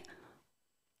way,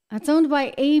 that's owned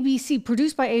by ABC,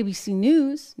 produced by ABC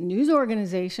news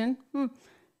organization,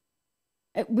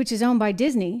 which is owned by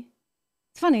Disney.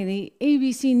 It's funny, the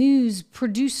ABC News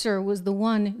producer was the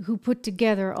one who put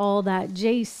together all that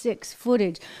J6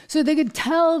 footage so they could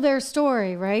tell their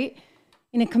story, right?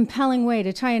 In a compelling way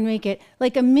to try and make it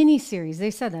like a mini series.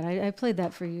 They said that. I played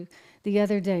that for you the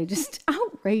other day. Just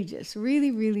outrageous.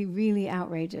 Really, really, really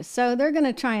outrageous. So they're going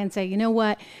to try and say, you know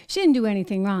what? She didn't do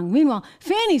anything wrong. Meanwhile,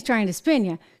 Fani's trying to spin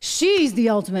you. She's the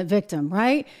ultimate victim,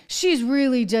 right? She's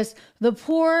really just the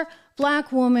poor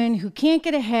Black woman who can't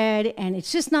get ahead, and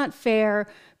it's just not fair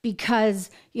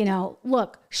because, you know,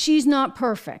 look, she's not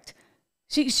perfect.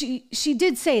 She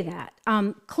did say that.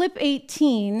 Clip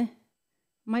 18,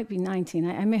 might be 19.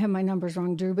 I may have my numbers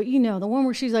wrong, Drew, but you know, the one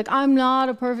where she's like, I'm not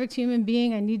a perfect human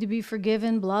being. I need to be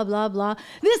forgiven, blah, blah, blah.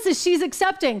 She's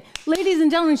accepting, ladies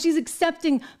and gentlemen, she's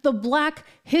accepting the Black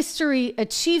History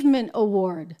Achievement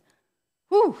Award.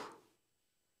 Whew.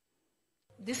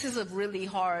 This is a really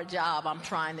hard job I'm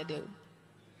trying to do.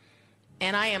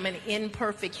 And I am an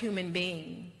imperfect human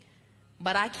being.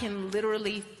 But I can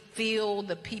literally feel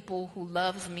the people who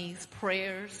loves me's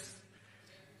prayers.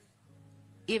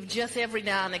 If just every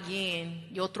now and again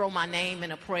you'll throw my name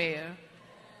in a prayer,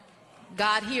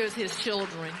 God hears his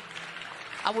children.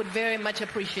 I would very much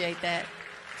appreciate that.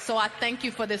 So I thank you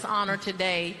for this honor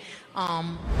today.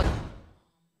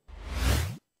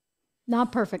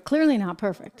 Not perfect. Clearly not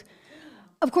perfect.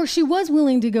 Of course, she was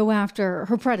willing to go after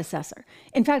her predecessor.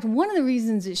 In fact, one of the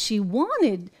reasons that she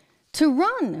wanted to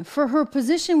run for her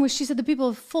position was she said the people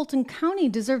of Fulton County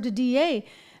deserved a DA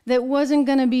that wasn't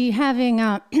going to be having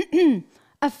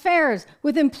affairs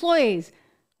with employees.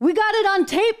 We got it on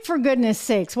tape, for goodness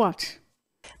sakes. Watch.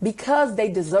 Because they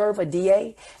deserve a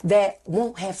DA that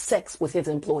won't have sex with his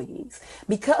employees.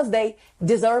 Because they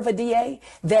deserve a DA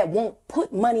that won't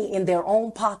put money in their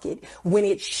own pocket when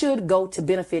it should go to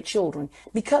benefit children.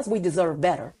 Because we deserve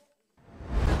better.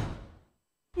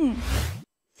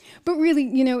 But really,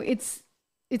 you know, it's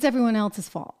everyone else's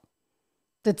fault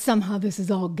that somehow this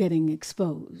is all getting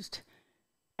exposed.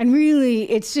 And really,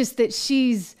 it's just that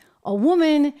she's a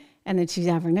woman and that she's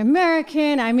African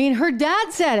American. I mean, her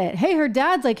dad said it. Hey, her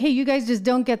dad's like, hey, you guys just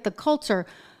don't get the culture.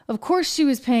 Of course she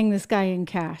was paying this guy in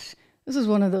cash. This is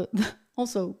one of the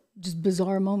also just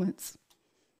bizarre moments.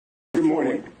 Good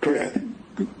morning, Chris.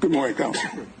 Good morning, Council.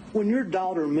 When your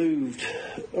daughter moved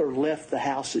or left the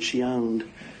house that she owned,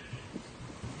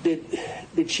 did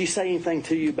she say anything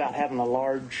to you about having a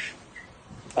large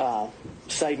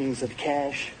savings of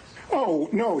cash? Oh,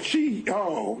 no,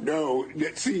 no.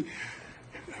 See,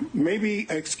 maybe,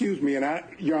 excuse me, and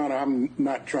Your Honor, I'm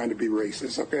not trying to be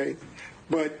racist, okay?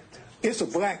 But it's a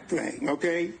black thing,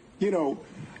 okay? You know,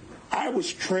 I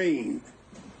was trained,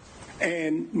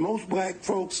 and most black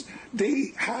folks,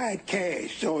 they hide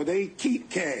cash or they keep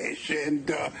cash. And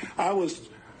I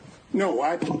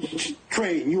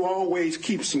trained, you always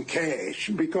keep some cash,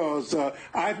 because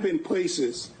I've been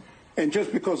places, and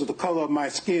just because of the color of my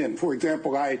skin, for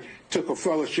example, I took a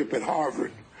fellowship at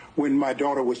Harvard when my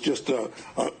daughter was just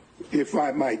if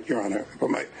I might, Your Honor,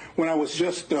 when I was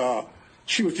just,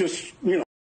 she was just, you know.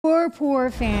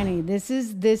 Poor Fani. This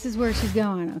is where she's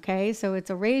going, okay? So it's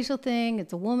a racial thing.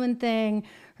 It's a woman thing.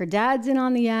 Her dad's in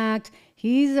on the act.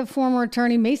 He's a former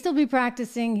attorney, may still be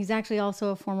practicing. He's actually also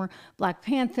a former Black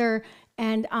Panther.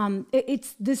 And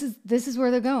this is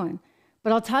where they're going.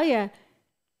 But I'll tell you,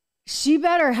 she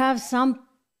better have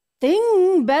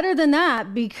something better than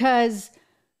that, because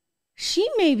she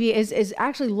maybe is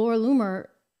actually Laura Loomer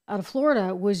out of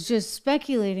Florida was just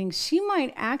speculating she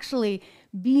might actually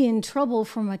be in trouble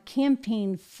from a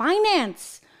campaign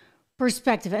finance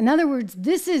perspective. In other words,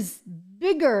 this is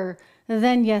bigger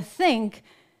than you think.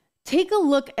 Take a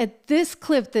look at this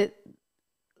clip that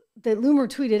Loomer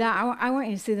tweeted out. I want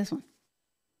you to see this one.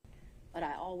 But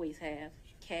I always have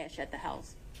cash at the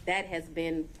house. That has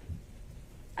been,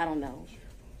 I don't know,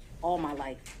 all my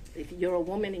life. If you're a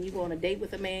woman and you go on a date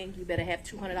with a man, you better have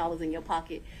 $200 in your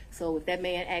pocket. So if that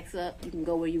man acts up, you can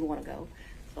go where you want to go.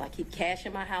 So I keep cash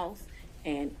in my house.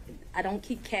 And I don't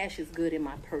keep cash as good in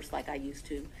my purse like I used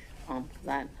to, because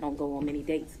I don't go on many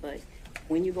dates. But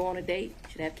when you go on a date, you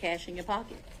should have cash in your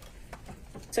pocket.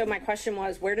 So my question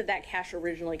was, where did that cash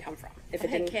originally come from, if it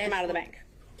didn't come out of the bank?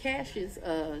 Cash is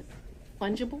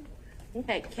fungible. I've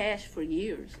had cash for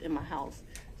years in my house.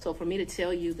 So for me to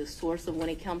tell you the source of when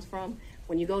it comes from,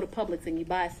 when you go to Publix and you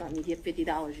buy something, you get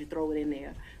 $50, you throw it in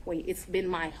there. It's been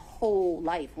my whole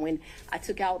life. When I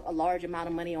took out a large amount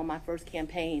of money on my first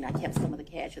campaign, I kept some of the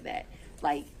cash of that.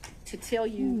 Like, to tell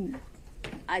you,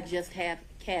 I just have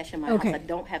cash in my house. I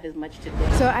don't have as much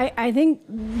today. So I think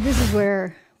this is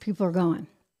where people are going.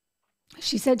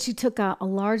 She said she took out a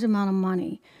large amount of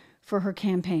money for her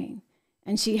campaign,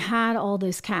 and she had all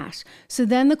this cash. So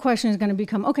then the question is going to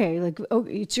become, okay, like, oh,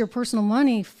 it's your personal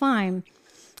money, fine,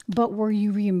 but were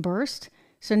you reimbursed?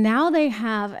 So now they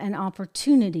have an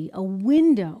opportunity, a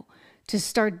window to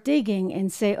start digging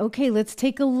and say, okay, let's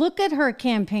take a look at her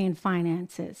campaign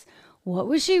finances. What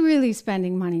was she really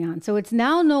spending money on? So it's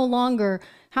now no longer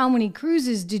how many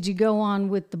cruises did you go on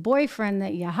with the boyfriend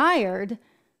that you hired.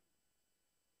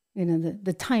 You know,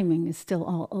 the timing is still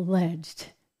all alleged.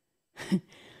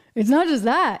 It's not just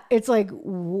that. It's like,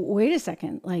 wait a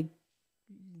second, like,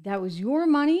 that was your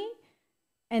money?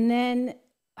 And then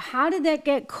how did that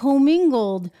get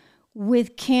commingled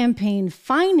with campaign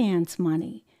finance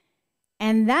money?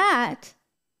 And that,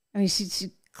 I mean,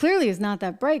 she clearly is not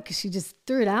that bright, because she just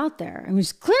threw it out there. I mean,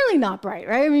 she's clearly not bright,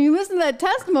 right? I mean, you listen to that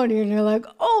testimony and you're like,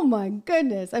 oh my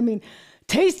goodness. I mean,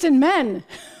 taste in men,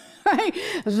 right?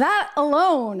 That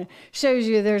alone shows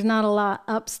you there's not a lot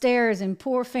upstairs in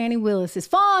poor Fani Willis's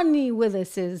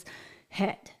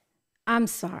head. I'm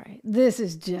sorry. This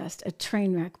is just a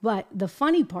train wreck. But the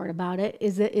funny part about it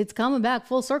is that it's coming back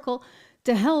full circle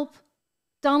to help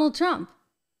Donald Trump.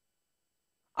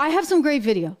 I have some great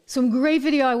video.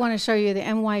 I want to show you. The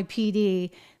NYPD,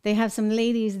 they have some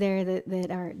ladies there that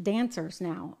are dancers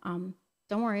now.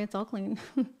 Don't worry, it's all clean,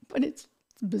 but it's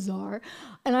bizarre.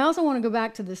 And I also want to go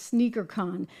back to the sneaker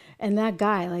con and that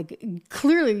guy. Like,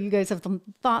 clearly you guys have some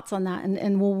thoughts on that,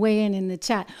 and we'll weigh in the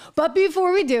chat. But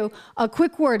before we do, a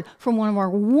quick word from one of our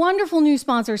wonderful new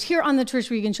sponsors here on the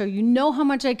Trish Regan Show. You know how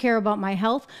much I care about my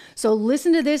health, so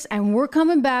listen to this, and we're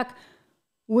coming back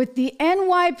with the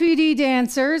NYPD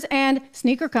dancers and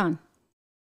SneakerCon.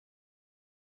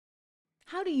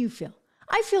 How do you feel?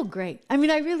 I feel great. I mean,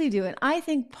 I really do. And I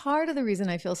think part of the reason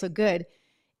I feel so good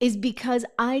is because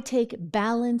I take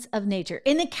Balance of Nature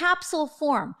in a capsule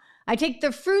form. I take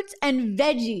the fruits and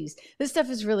veggies. This stuff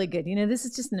is really good. You know, this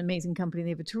is just an amazing company.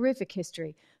 They have a terrific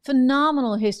history,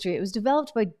 phenomenal history. It was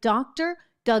developed by Dr.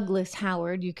 Douglas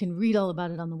Howard. You can read all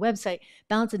about it on the website.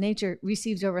 Balance of Nature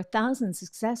receives over 1,000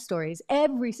 success stories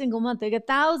every single month. They get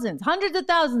thousands, hundreds of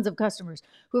thousands of customers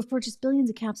who have purchased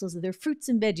billions of capsules of their fruits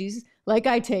and veggies, like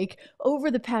I take, over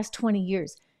the past 20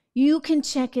 years. You can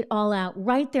check it all out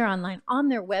right there online on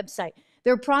their website.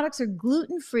 Their products are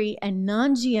gluten-free and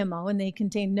non-GMO, and they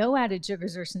contain no added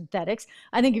sugars or synthetics.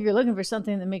 I think if you're looking for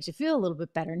something that makes you feel a little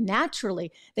bit better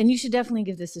naturally, then you should definitely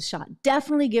give this a shot.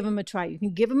 Definitely give them a try. You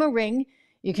can give them a ring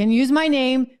You can use my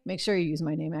name. Make sure you use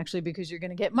my name, actually, because you're going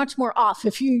to get much more off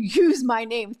if you use my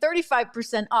name.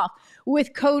 35% off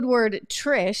with code word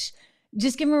Trish.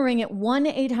 Just give them a ring at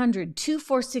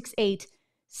 1-800-2468-751.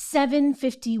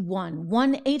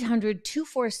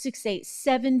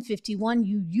 1-800-2468-751.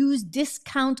 You use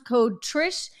discount code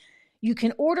Trish. You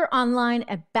can order online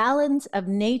at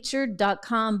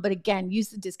balanceofnature.com. But again, use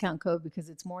the discount code because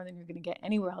it's more than you're going to get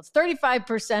anywhere else.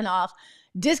 35% off.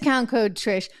 Discount code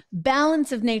Trish.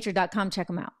 Balanceofnature.com. Check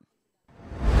them out.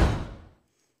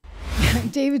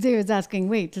 David's asking,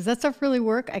 wait, does that stuff really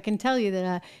work? I can tell you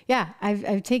that,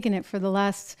 I've taken it for the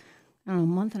last, I don't know,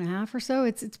 month and a half or so.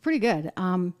 It's pretty good.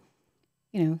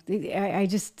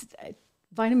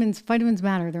 Vitamins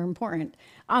matter. They're important.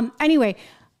 Anyway,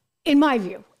 in my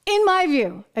view,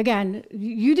 again,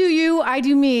 you do you, I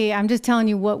do me. I'm just telling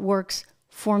you what works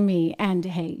for me. And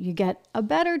hey, you get a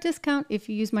better discount if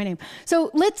you use my name. So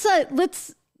let's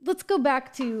go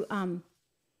back to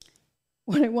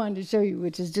what I wanted to show you,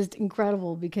 which is just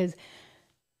incredible, because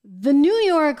the New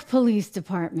York Police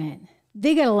Department,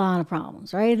 they get a lot of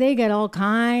problems, right? They get all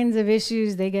kinds of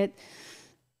issues. They get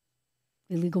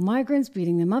illegal migrants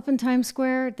beating them up in Times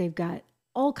Square. They've got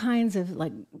all kinds of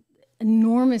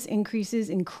enormous increases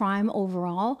in crime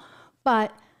overall,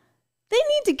 but they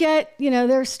need to get,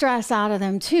 their stress out of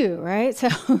them too, right? So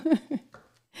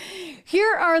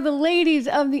here are the ladies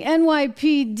of the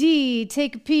NYPD.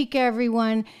 Take a peek,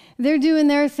 everyone. They're doing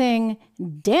their thing,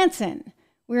 dancing.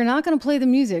 We're not going to play the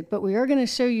music, but we are going to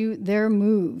show you their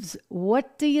moves.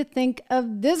 What do you think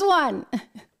of this one?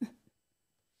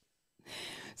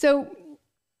 So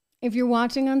if you're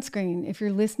watching on screen, if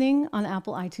you're listening on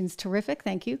Apple iTunes, terrific,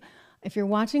 thank you. If you're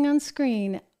watching on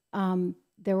screen,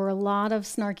 there were a lot of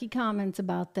snarky comments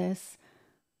about this.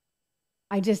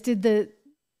 I just did the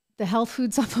health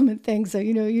food supplement thing, so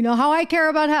you know how I care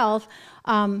about health.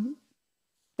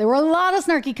 There were a lot of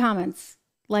snarky comments,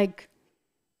 like,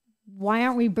 why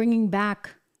aren't we bringing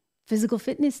back physical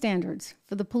fitness standards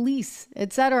for the police,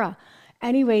 etc.?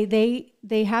 Anyway,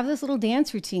 they have this little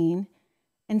dance routine,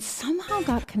 and somehow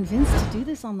got convinced to do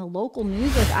this on the local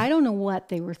news. I don't know what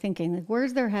they were thinking.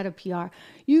 Where's their head of PR?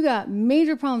 You got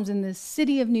major problems in the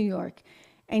city of New York,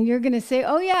 and you're going to say,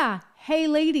 oh yeah, hey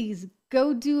ladies,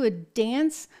 go do a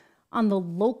dance on the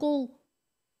local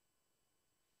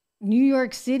New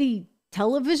York City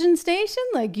television station?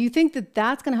 You think that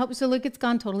that's going to help you? So look, it's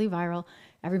gone totally viral.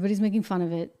 Everybody's making fun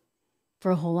of it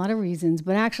for a whole lot of reasons.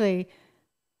 But actually,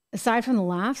 aside from the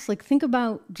laughs, think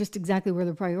about just exactly where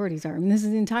the priorities are. I mean, this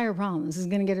is the entire problem. This is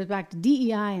going to get us back to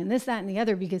DEI and this, that, and the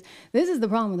other, because this is the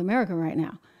problem with America right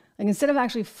now. Instead of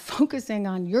actually focusing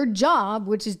on your job,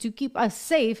 which is to keep us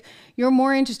safe, you're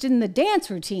more interested in the dance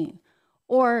routine.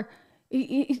 Or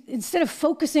instead of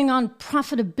focusing on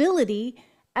profitability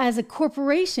as a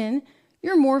corporation,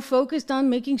 you're more focused on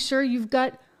making sure you've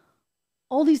got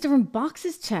all these different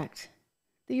boxes checked.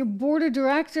 That your board of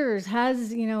directors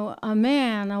has, a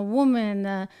man, a woman,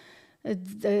 a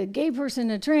gay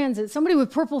person, a trans, somebody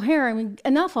with purple hair. I mean,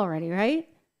 enough already, right?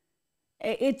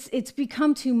 It's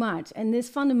become too much. And this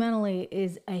fundamentally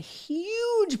is a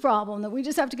huge problem that we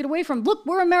just have to get away from. Look,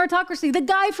 we're a meritocracy. The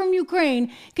guy from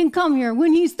Ukraine can come here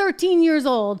when he's 13 years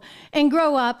old and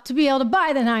grow up to be able to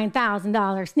buy the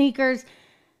 $9,000 sneakers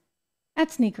at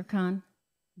SneakerCon,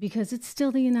 because it's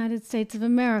still the United States of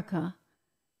America.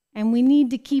 And we need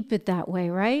to keep it that way,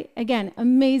 right? Again,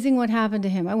 amazing what happened to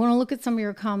him. I want to look at some of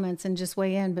your comments and just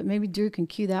weigh in, but maybe Drew can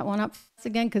cue that one up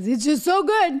again, because it's just so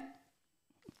good.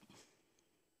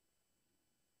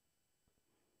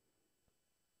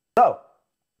 So,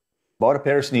 bought a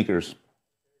pair of sneakers,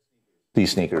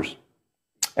 these sneakers.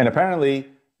 And apparently,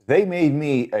 they made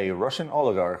me a Russian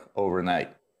oligarch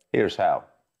overnight. Here's how.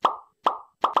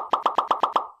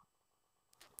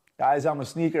 Guys, I'm a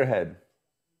sneakerhead.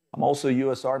 I'm also a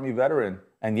U.S. Army veteran.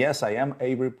 And yes, I am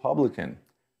a Republican.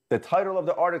 The title of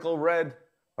the article read,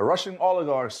 a Russian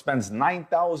oligarch spends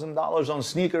 $9,000 on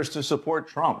sneakers to support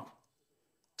Trump.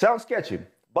 Sounds sketchy,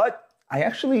 but I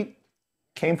actually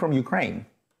came from Ukraine.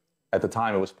 At the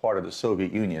time, it was part of the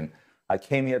Soviet Union. I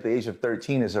came here at the age of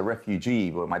 13 as a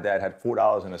refugee, but my dad had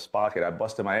 $4 in his pocket. I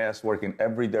busted my ass working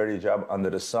every dirty job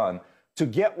under the sun to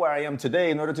get where I am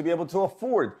today in order to be able to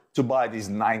afford to buy these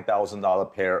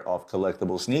 $9,000 pair of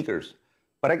collectible sneakers.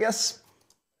 But I guess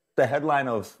the headline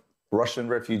of Russian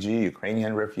refugee,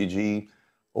 Ukrainian refugee,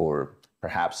 or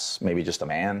perhaps maybe just a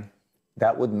man,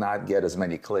 that would not get as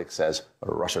many clicks as a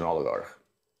Russian oligarch.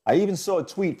 I even saw a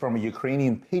tweet from a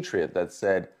Ukrainian patriot that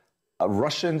said, a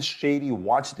Russian shady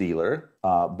watch dealer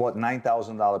bought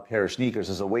 $9,000 pair of sneakers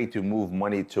as a way to move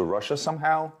money to Russia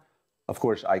somehow. Of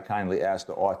course, I kindly asked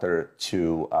the author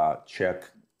to check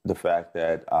the fact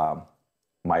that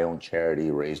my own charity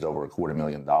raised over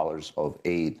 $250,000 of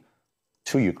aid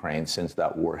to Ukraine since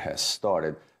that war has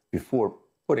started, before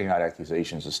putting out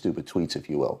accusations of stupid tweets, if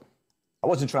you will. I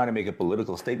wasn't trying to make a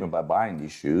political statement by buying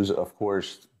these shoes. Of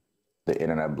course, the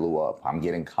internet blew up. I'm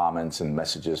getting comments and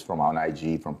messages from on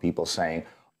IG from people saying,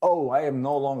 oh, I am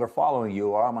no longer following you,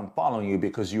 or I'm unfollowing you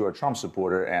because you're a Trump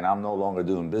supporter and I'm no longer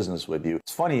doing business with you.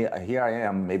 It's funny, here I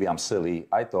am, maybe I'm silly.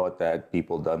 I thought that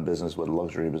people done business with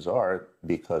Luxury Bazaar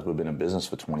because we've been in business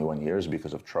for 21 years,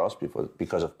 because of trust,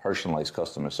 because of personalized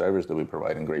customer service that we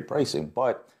provide and great pricing.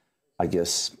 But I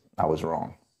guess I was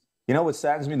wrong. You know what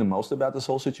saddens me the most about this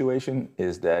whole situation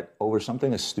is that over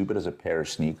something as stupid as a pair of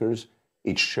sneakers,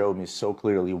 it showed me so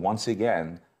clearly once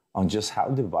again on just how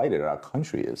divided our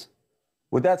country is.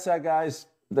 With that said, guys,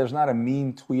 there's not a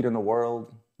mean tweet in the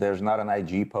world. There's not an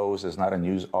IG post. There's not a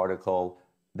news article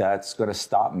that's going to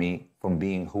stop me from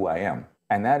being who I am.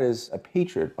 And that is a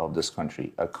patriot of this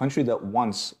country, a country that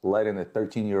once let in a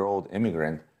 13-year-old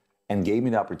immigrant and gave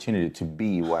me the opportunity to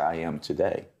be where I am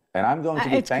today. And I'm going to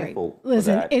be thankful for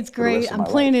Listen, that it's great. I'm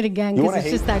playing it again because it's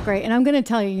just that great. And I'm going to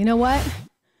tell you, you know what?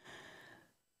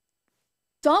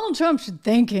 Donald Trump should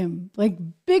thank him, like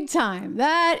big time.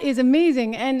 That is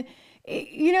amazing. And,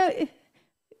 you know,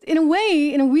 in a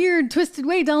way, in a weird, twisted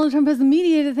way, Donald Trump has the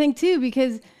media to thank too,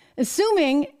 because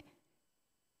assuming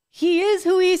he is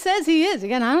who he says he is.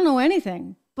 Again, I don't know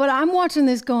anything, but I'm watching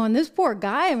this going, this poor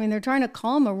guy. I mean, they're trying to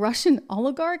call him a Russian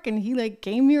oligarch, and he like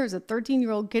came here as a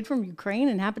 13-year-old kid from Ukraine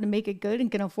and happened to make it good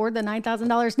and can afford the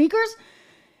 $9,000 sneakers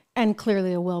and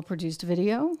clearly a well-produced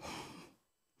video.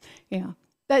 Yeah.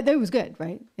 That was good,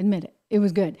 right? Admit it. It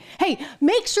was good. Hey,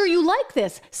 make sure you like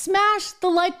this. Smash the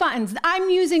like buttons. I'm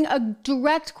using a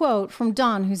direct quote from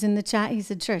Don, who's in the chat. He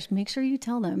said, Trish, make sure you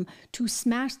tell them to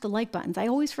smash the like buttons. I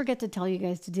always forget to tell you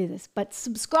guys to do this, but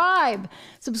subscribe.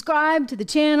 Subscribe to the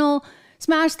channel.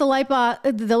 Smash the like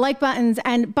buttons.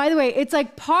 And by the way, it's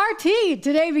like party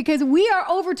today because we are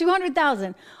over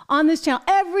 200,000 on this channel.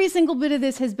 Every single bit of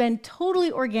this has been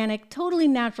totally organic, totally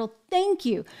natural. Thank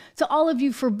you to all of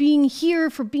you for being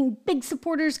here, for being big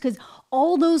supporters, because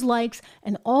all those likes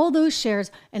and all those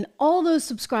shares and all those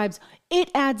subscribes,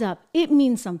 it adds up. It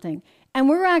means something. And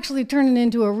we're actually turning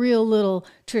into a real little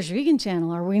Trish Regan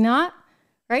channel, are we not?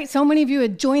 Right? So many of you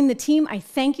had joined the team. I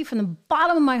thank you from the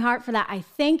bottom of my heart for that. I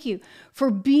thank you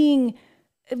for being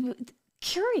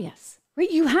curious, right?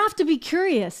 You have to be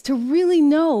curious to really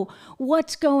know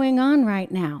what's going on right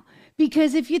now.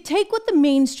 Because if you take what the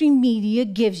mainstream media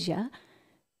gives you,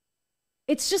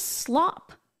 it's just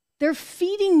slop. They're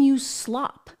feeding you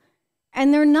slop.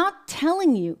 And they're not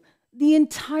telling you the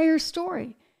entire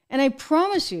story. And I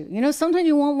promise you, you know, sometimes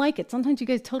you won't like it. Sometimes you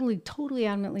guys totally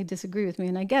adamantly disagree with me,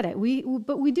 and I get it.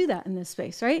 But we do that in this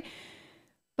space, right?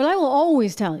 But I will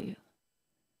always tell you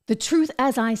the truth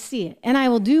as I see it, and I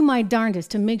will do my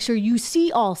darndest to make sure you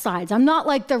see all sides. I'm not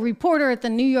like the reporter at the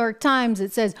New York Times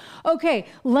that says, okay,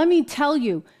 let me tell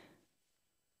you,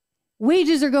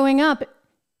 wages are going up,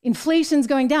 inflation's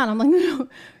going down. I'm like, no,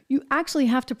 you actually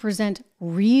have to present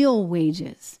real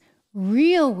wages,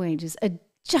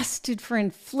 adjusted for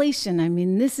inflation. I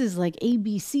mean, this is like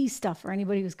ABC stuff for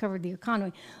anybody who's covered the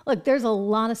economy. Look, there's a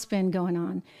lot of spin going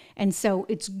on. And so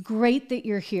it's great that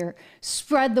you're here.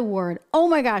 Spread the word. Oh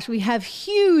my gosh, we have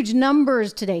huge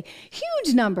numbers today.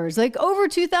 Huge numbers, like over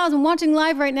 2,000 watching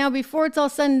live right now. Before it's all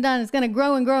said and done, it's going to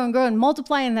grow and grow and grow and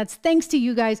multiply. And that's thanks to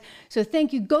you guys. So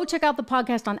thank you. Go check out the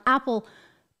podcast on Apple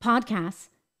Podcasts,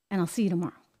 and I'll see you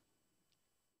tomorrow.